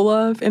symbol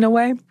of in a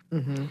way.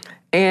 Mm-hmm.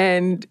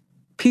 And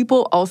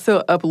people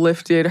also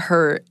uplifted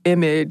her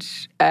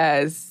image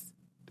as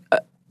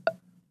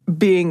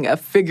being a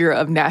figure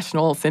of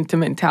national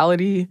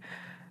sentimentality,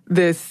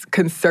 this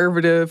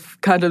conservative,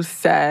 kind of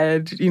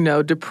sad,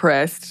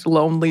 depressed,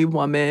 lonely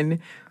woman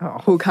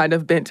who kind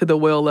of bent to the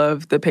will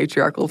of the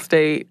patriarchal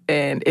state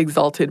and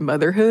exalted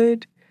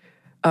motherhood.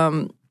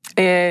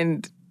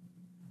 And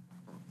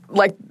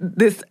like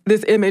this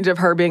image of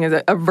her being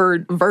as a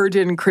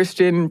virgin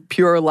Christian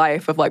pure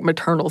life of like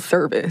maternal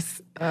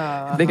service.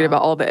 Thinking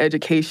about all the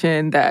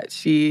education that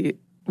she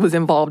was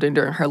involved in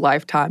during her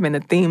lifetime and the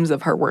themes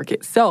of her work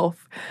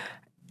itself,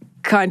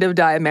 kind of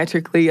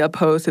diametrically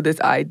opposed to this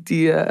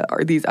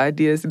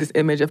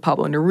image of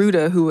Pablo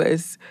Neruda, who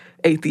is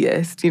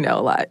atheist,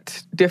 a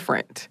lot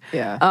different.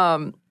 Yeah.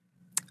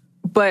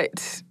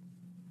 But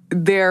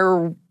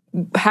there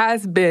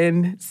has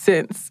been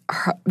since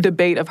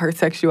debate of her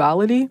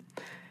sexuality,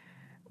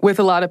 with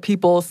a lot of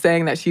people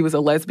saying that she was a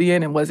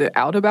lesbian and wasn't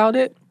out about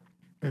it.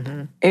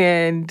 Mm-hmm.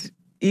 And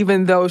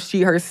even though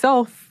she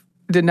herself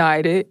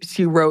denied it,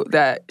 she wrote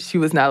that she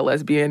was not a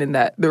lesbian and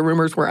that the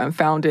rumors were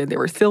unfounded, they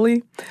were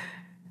silly.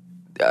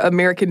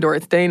 American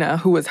Doris Dana,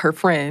 who was her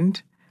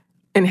friend,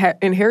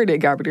 inherited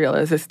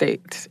Gabriela's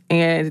estate,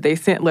 and they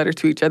sent letters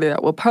to each other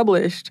that were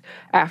published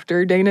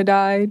after Dana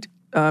died.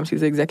 She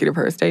was the executive of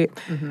her estate.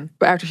 Mm-hmm.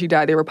 But after she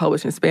died, they were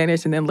published in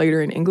Spanish and then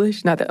later in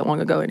English, not that long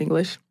ago in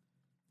English.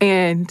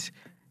 And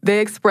they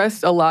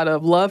expressed a lot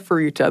of love for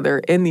each other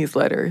in these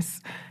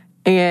letters.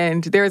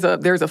 And there's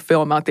a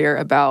film out there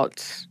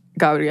about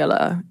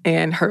Gabriela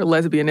and her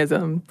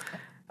lesbianism.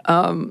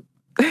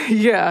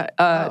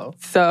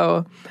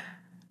 So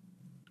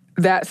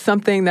that's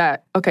something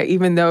that, okay,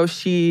 even though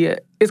she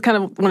is kind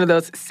of one of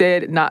those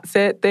said, not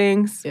said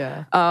things,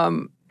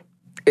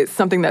 it's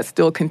something that's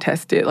still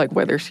contested, like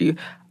whether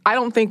I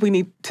don't think we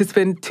need to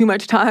spend too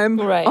much time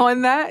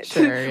on that,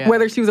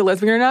 whether she was a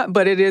lesbian or not,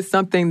 but it is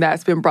something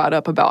that's been brought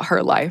up about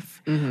her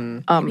life.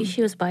 Mm-hmm. Maybe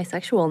she was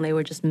bisexual and they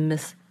were just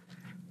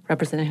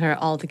misrepresenting her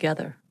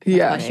altogether.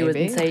 That's why she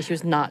wouldn't say she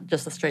was not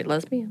just a straight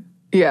lesbian.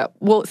 Yeah.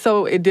 Well,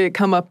 so it did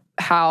come up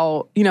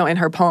how, in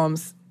her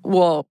poems,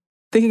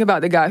 thinking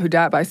about the guy who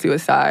died by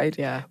suicide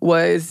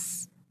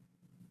was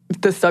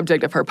the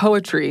subject of her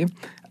poetry.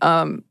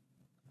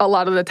 A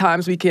lot of the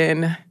times we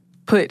can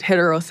put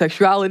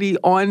heterosexuality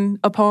on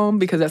a poem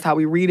because that's how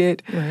we read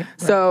it. Right.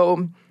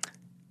 So,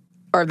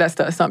 or that's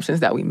the assumptions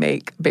that we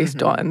make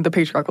based on the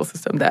patriarchal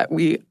system that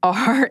we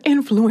are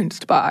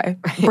influenced by,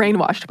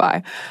 brainwashed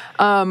by.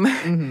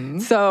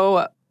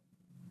 So,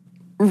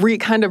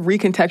 kind of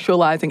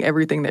recontextualizing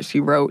everything that she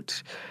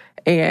wrote,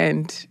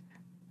 and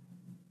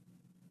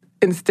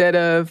instead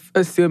of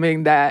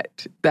assuming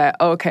that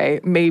okay,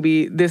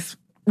 maybe this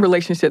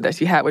relationship that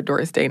she had with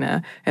Doris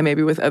Dana and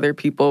maybe with other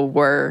people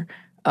were,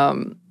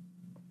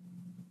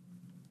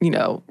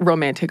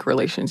 romantic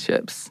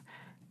relationships.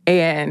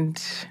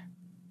 And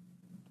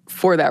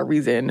for that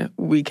reason,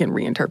 we can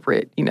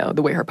reinterpret,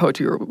 the way her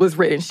poetry was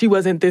written. She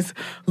wasn't this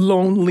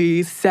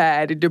lonely,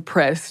 sad,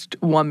 depressed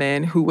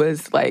woman who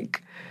was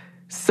like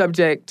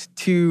subject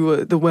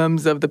to the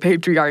whims of the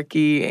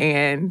patriarchy,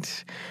 and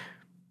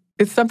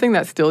it's something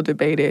that's still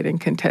debated and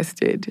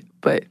contested,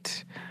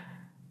 but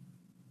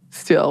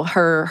still,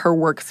 her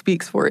work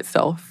speaks for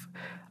itself.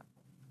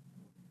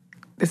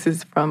 This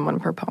is from one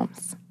of her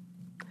poems.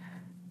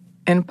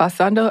 En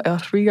pasando el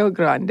río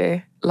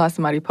grande, las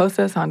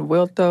mariposas han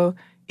vuelto,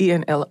 y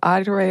en el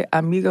aire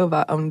amigo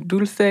va un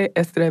dulce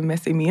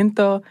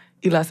estremecimiento,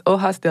 y las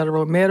hojas del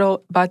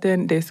romero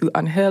baten de su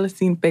ángel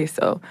sin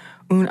peso,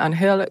 un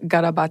ángel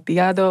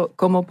garabateado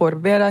como por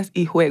veras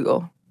y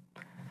juego.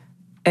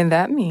 And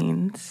that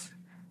means,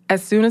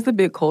 as soon as the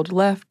big cold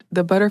left,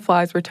 the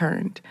butterflies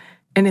returned,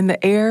 and in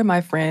the air,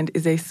 my friend,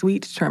 is a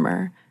sweet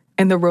tremor,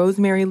 and the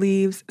rosemary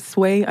leaves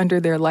sway under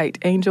their light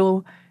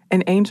angel,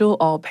 an angel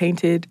all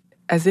painted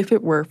as if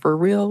it were for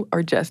real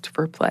or just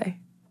for play.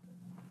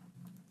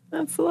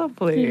 That's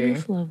lovely. It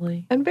is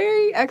lovely. And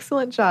very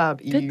excellent job,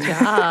 Eve. Good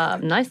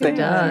job. Nicely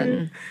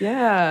done.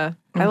 Yeah.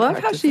 I love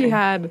how she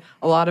had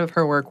a lot of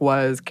her work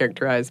was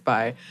characterized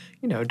by,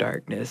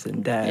 darkness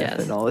and death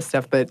and all this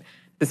stuff. But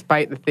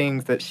despite the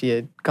things that she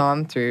had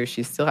gone through,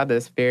 she still had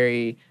this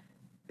very,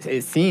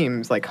 it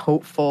seems like,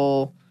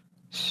 hopeful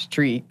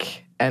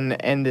streak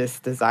and this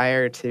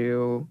desire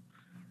to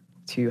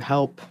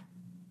help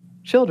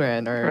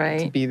children or to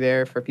Right. be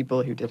there for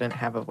people who didn't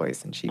have a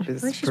voice, and she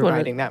was She's one of-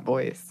 providing that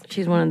voice.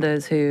 She's one of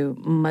those who,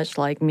 much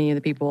like me,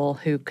 the people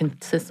who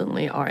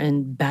consistently are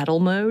in battle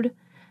mode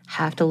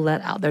have to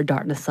let out their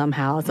darkness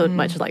somehow. So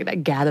much like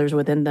that gathers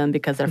within them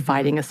because they're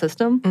fighting a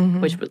system,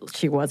 which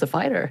she was a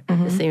fighter,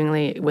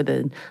 seemingly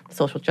within the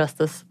social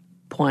justice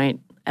point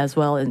as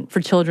well, and for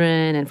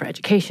children and for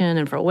education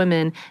and for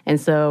women.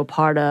 And so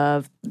part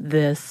of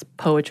this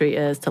poetry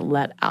is to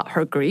let out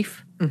her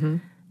grief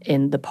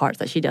in the parts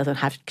that she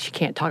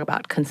can't talk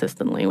about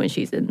consistently when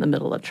she's in the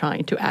middle of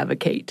trying to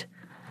advocate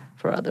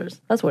for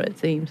others. That's what it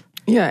seems.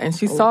 Yeah, and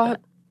she saw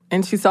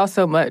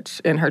so much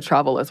in her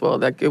travel as well.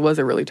 Like, it was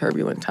a really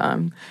turbulent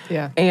time.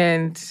 Yeah.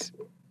 And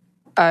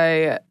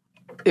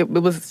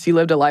she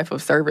lived a life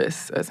of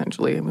service,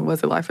 essentially. I mean, it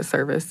was a life of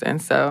service.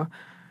 And so,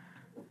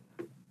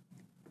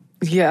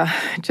 yeah,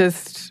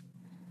 just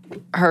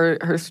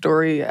her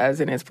story as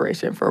an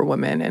inspiration for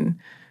women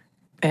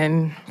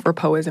and for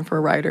poets and for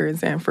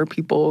writers and for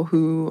people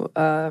who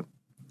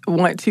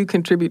want to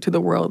contribute to the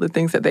world, the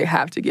things that they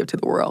have to give to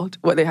the world,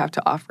 what they have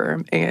to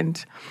offer.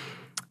 And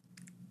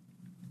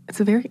it's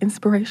very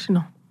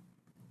inspirational.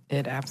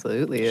 It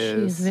absolutely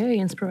is. She's very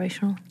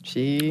inspirational.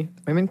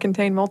 Women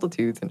contain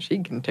multitudes, and she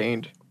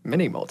contained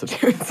many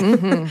multitudes.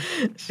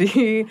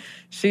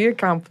 She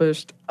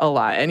accomplished a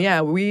lot. And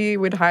yeah, we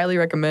would highly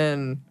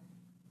recommend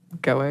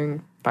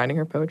finding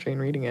her poetry and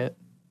reading it,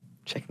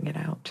 checking it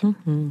out.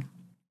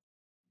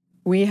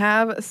 We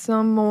have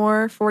some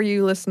more for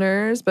you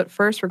listeners, but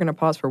first we're going to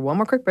pause for one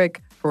more quick break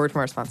for a word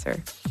from our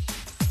sponsor.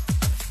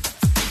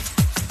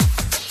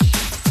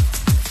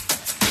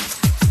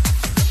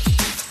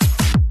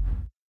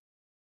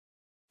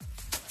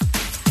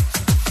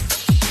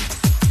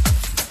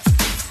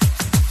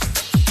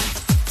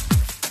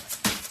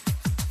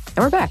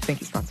 And we're back. Thank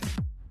you, sponsor.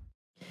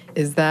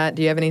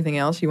 Do you have anything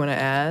else you want to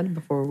add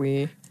before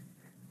we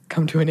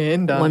come to an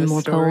end on One this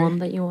more story? poem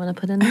that you want to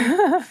put in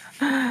there?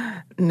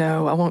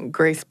 No, I won't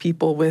grace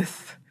people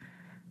with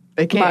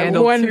They can't my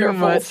handle too wonderful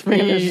much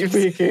Spanish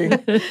speaking.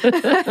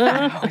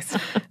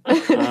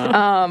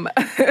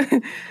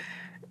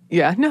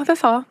 Yeah, no,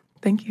 that's all.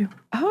 Thank you.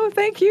 Oh,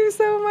 thank you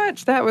so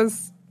much. That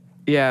was,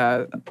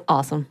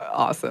 Awesome.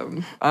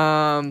 awesome.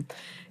 I'm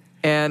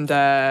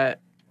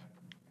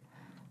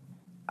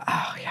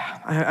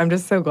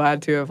just so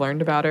glad to have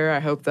learned about her. I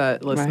hope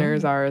that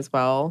listeners are as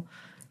well.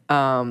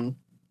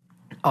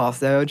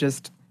 Also,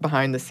 just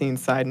behind the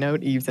scenes side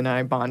note, Eves and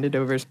I bonded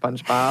over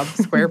SpongeBob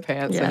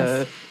SquarePants in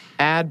a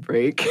ad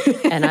break.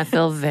 And I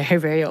feel very,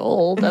 very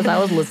old as I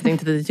was listening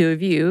to the two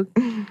of you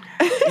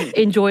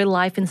enjoy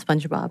life in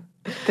SpongeBob.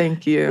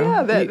 Thank you.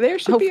 Yeah, there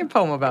should be a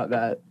poem about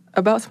that.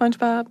 About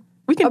SpongeBob?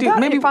 We can About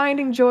maybe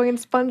finding joy in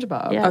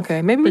SpongeBob. Yeah.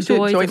 Okay, maybe we The should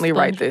joys of jointly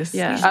write Sponge- this.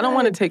 Yeah. I don't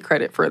want to take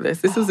credit for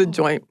this. This is a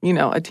joint,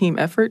 a team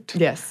effort.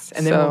 Yes,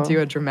 and then we'll So- do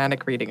a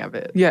dramatic reading of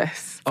it.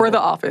 Yes, for The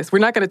Office. We're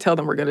not going to tell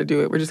them we're going to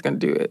do it. We're just going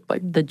to do it.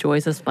 Like, The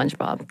joys of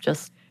SpongeBob,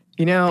 just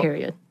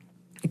period.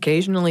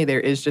 Occasionally there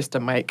is just a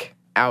mic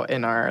out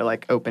in our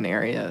open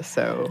area.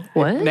 So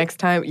What? Next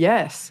time,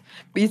 yes.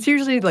 But it's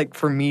usually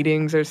for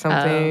meetings or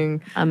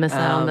something. I miss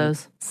out on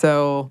those.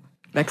 So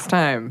next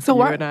time,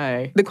 you and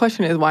I. the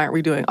question is, why aren't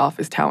we doing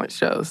Office talent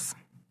shows?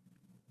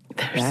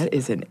 That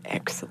is an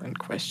excellent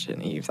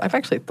question, Eves. I've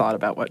actually thought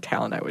about what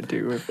talent I would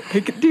do.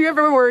 Do you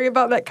ever worry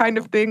about that kind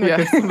of thing?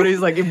 If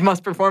somebody's you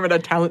must perform at a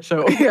talent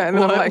show. Yeah, and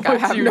then I'm like, I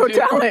have no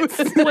talents.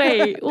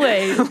 Wait.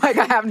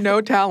 I have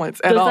no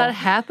talents at all. Does that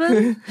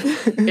happen?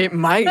 It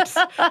might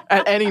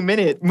at any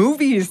minute.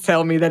 Movies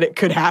tell me that it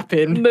could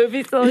happen.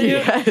 Movies tell you?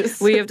 Yes.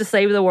 We have to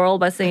save the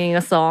world by singing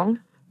a song?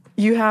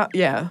 You have,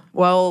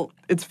 Well,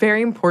 it's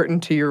very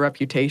important to your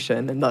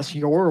reputation and thus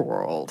your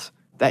world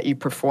that you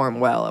perform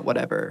well at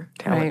whatever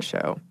talent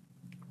show.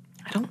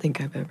 I don't think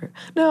I've ever.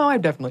 No,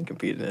 I've definitely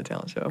competed in a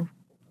talent show.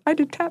 I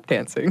did tap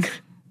dancing.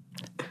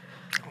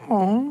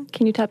 Aww.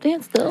 Can you tap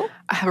dance still?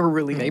 I have a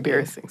really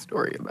embarrassing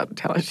story about a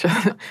talent show.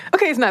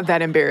 Okay, it's not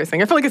that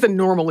embarrassing. I feel like it's a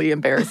normally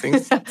embarrassing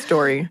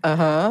story.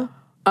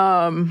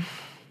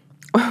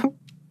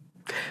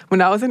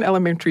 When I was in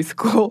elementary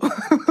school.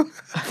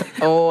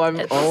 I'm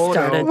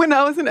started. When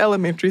I was in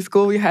elementary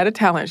school, we had a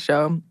talent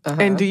show.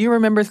 And do you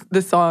remember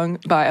the song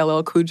by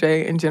LL Cool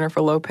J and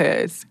Jennifer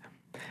Lopez?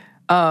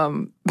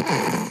 You're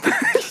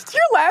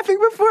laughing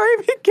before I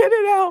even get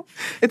it out.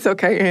 It's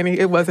okay, Annie.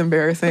 It was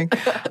embarrassing.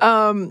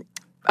 I'm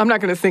not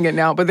going to sing it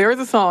now, but there is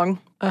a song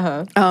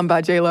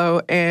by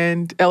J-Lo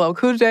and LL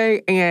Cool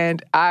J,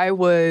 and okay,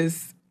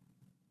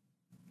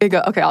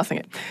 I'll sing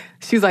it.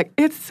 She's like,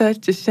 it's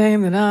such a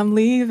shame that I'm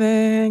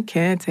leaving.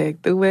 Can't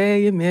take the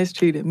way you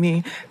mistreated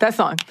me. That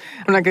song.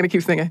 I'm not going to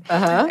keep singing.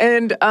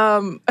 And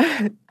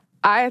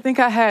I think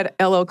I had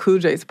LL Cool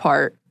J's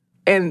part,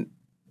 and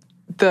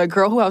the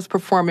girl who I was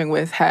performing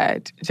with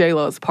had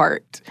J-Lo's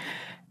part.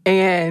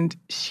 And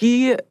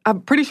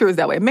I'm pretty sure it was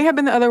that way. It may have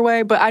been the other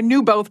way, but I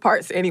knew both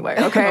parts anyway,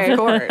 okay? Of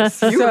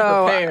course. You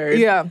were prepared.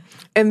 Yeah.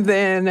 And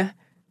then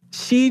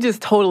she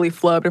just totally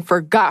flubbed and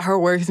forgot her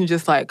words and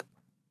just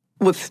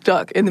was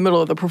stuck in the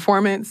middle of the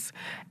performance,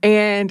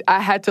 and I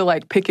had to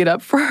like pick it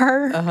up for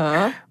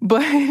her.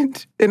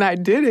 And I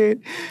did it.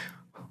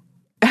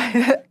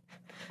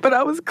 But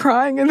I was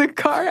crying in the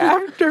car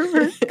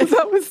afterwards because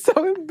I was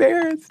so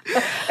embarrassed.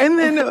 And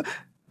then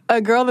a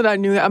girl that I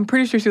knew, I'm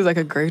pretty sure she was like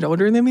a grade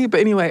older than me. But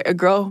anyway, a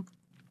girl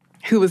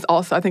who was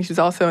also, I think she was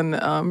also in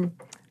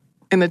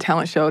the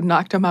talent show,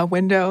 knocked on my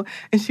window.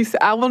 And she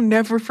said, I will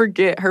never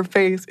forget her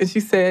face. And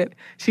she said,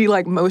 she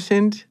like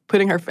motioned,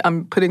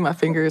 I'm putting my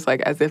fingers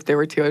like as if there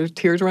were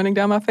tears running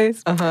down my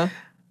face.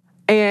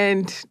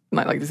 And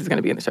not like this is going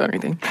to be in the show or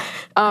anything.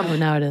 Oh,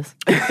 now it is.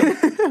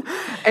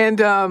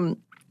 And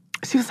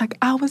she was like,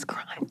 I was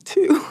crying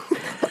too.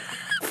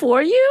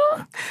 For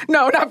you?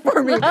 No, not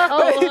for me. But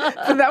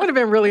that would have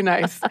been really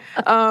nice.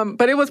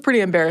 But it was pretty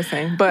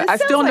embarrassing. But I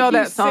still know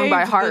that song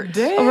by heart.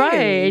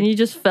 Right, and you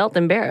just felt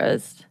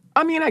embarrassed.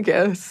 I mean, I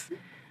guess.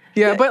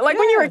 Yeah, but like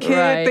when you're a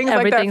kid, things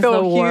like that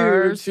feel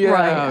huge. Yeah.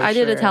 Right. I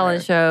did a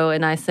talent show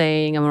and I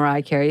sang a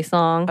Mariah Carey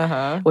song,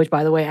 which,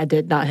 by the way, I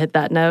did not hit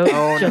that note,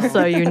 just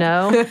so you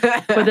know.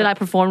 But then I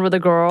performed with a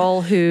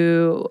girl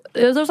who,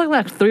 there was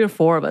like 3 or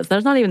 4 of us.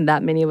 There's not even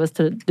that many of us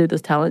to do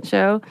this talent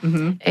show.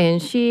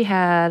 And she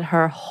had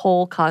her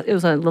whole, it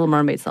was a Little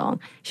Mermaid song.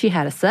 She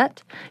had a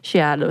set, she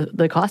had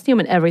the costume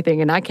and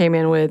everything. And I came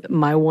in with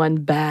my one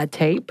bad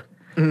tape.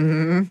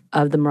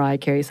 Of the Mariah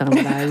Carey song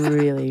that I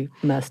really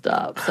messed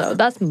up. So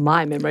that's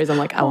my memories. I'm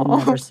like, I will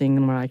never sing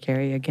Mariah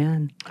Carey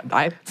again.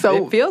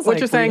 So it feels what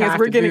like you're saying is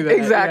we're getting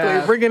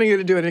we're getting you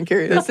to do it in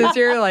karaoke. This is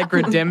your like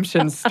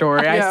redemption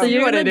story. I So see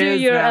you're what gonna it do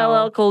is your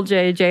now. LL Cool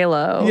J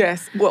J-Lo.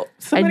 Yes. Well,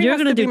 somebody you're has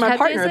gonna to be do my tap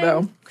partner dancing?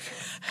 though.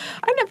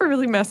 I never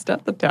really messed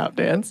up the tap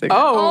dancing.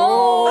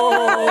 Oh,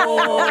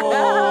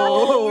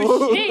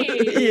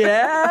 shit.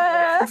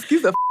 Yeah.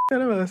 Excuse the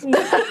out of us.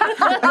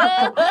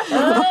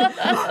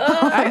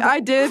 I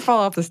did fall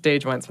off the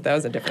stage once, but that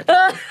was a different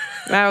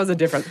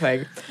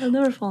thing. I've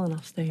never fallen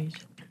off stage.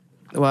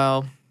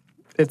 Well,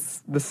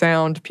 it's the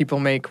sound people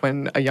make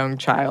when a young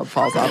child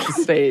falls off the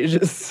stage.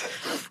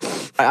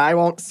 I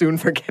won't soon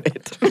forget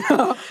it.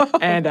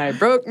 And I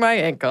broke my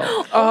ankle.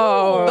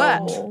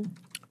 But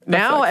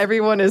now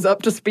everyone is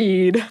up to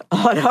speed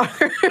on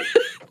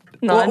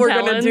what we're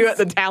going to do at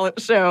the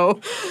talent show.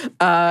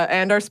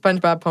 And our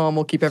SpongeBob poem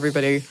will keep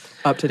everybody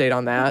up to date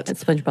on that. And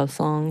SpongeBob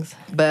songs.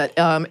 But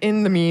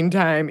in the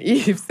meantime,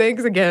 Eve,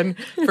 thanks again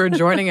for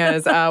joining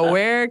us.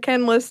 Where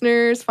can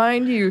listeners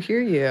find you,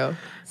 hear you?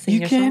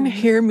 You can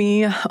hear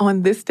me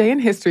on This Day in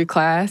History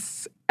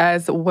class,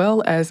 as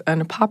well as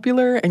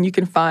Unpopular, and you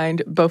can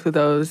find both of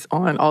those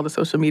on all the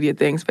social media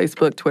things,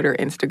 Facebook, Twitter,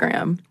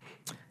 Instagram.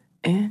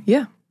 And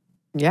yeah.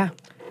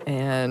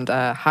 And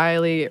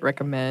highly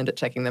recommend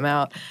checking them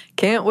out.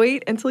 Can't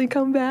wait until you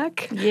come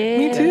back. Yeah.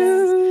 Me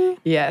too.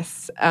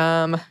 Yes.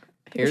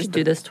 We should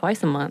do this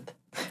twice a month.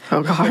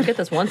 Oh, God. We'll get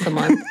this once a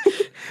month.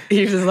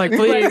 He's just like,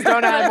 please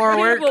don't add more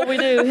work.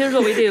 Here's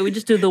what we do. We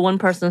just do the one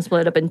person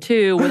split up in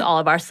 2 with all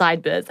of our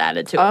side bits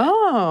added to it.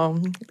 Oh,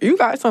 you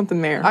got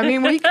something there. I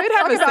mean, we could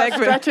have a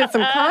segment. Stretching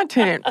some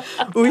content.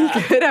 We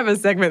could have a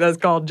segment that's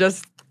called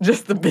just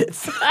the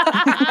bits.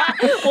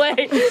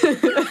 Wait.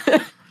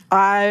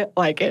 I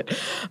like it.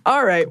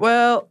 All right.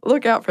 Well,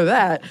 look out for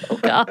that. Oh,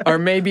 God. Or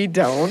maybe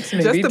don't.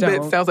 Maybe just the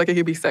don't. bit sounds like it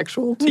could be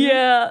sexual, too.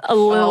 Yeah, a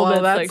little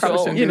bit that's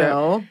sexual. You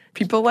know,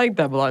 people like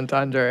double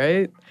entendre,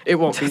 right? It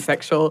won't be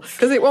sexual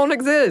because it won't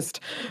exist.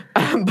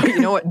 But you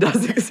know what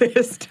does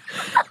exist?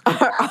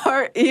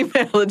 Our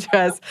email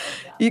address.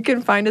 You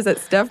can find us at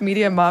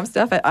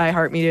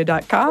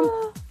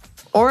stuffmediamomstuff@iheartmedia.com.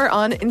 Or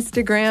on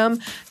Instagram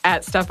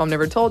at Stuff Mom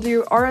Never Told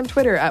You, or on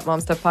Twitter at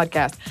Mom Stuff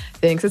Podcast.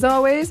 Thanks as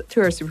always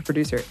to our super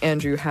producer,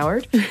 Andrew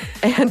Howard.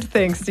 And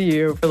thanks to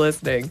you for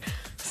listening.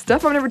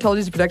 Stuff Mom Never Told You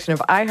is a production of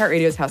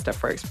iHeartRadio's How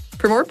Stuff Works.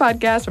 For more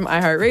podcasts from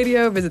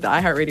iHeartRadio, visit the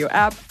iHeartRadio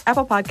app,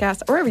 Apple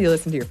Podcasts, or wherever you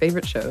listen to your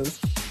favorite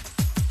shows.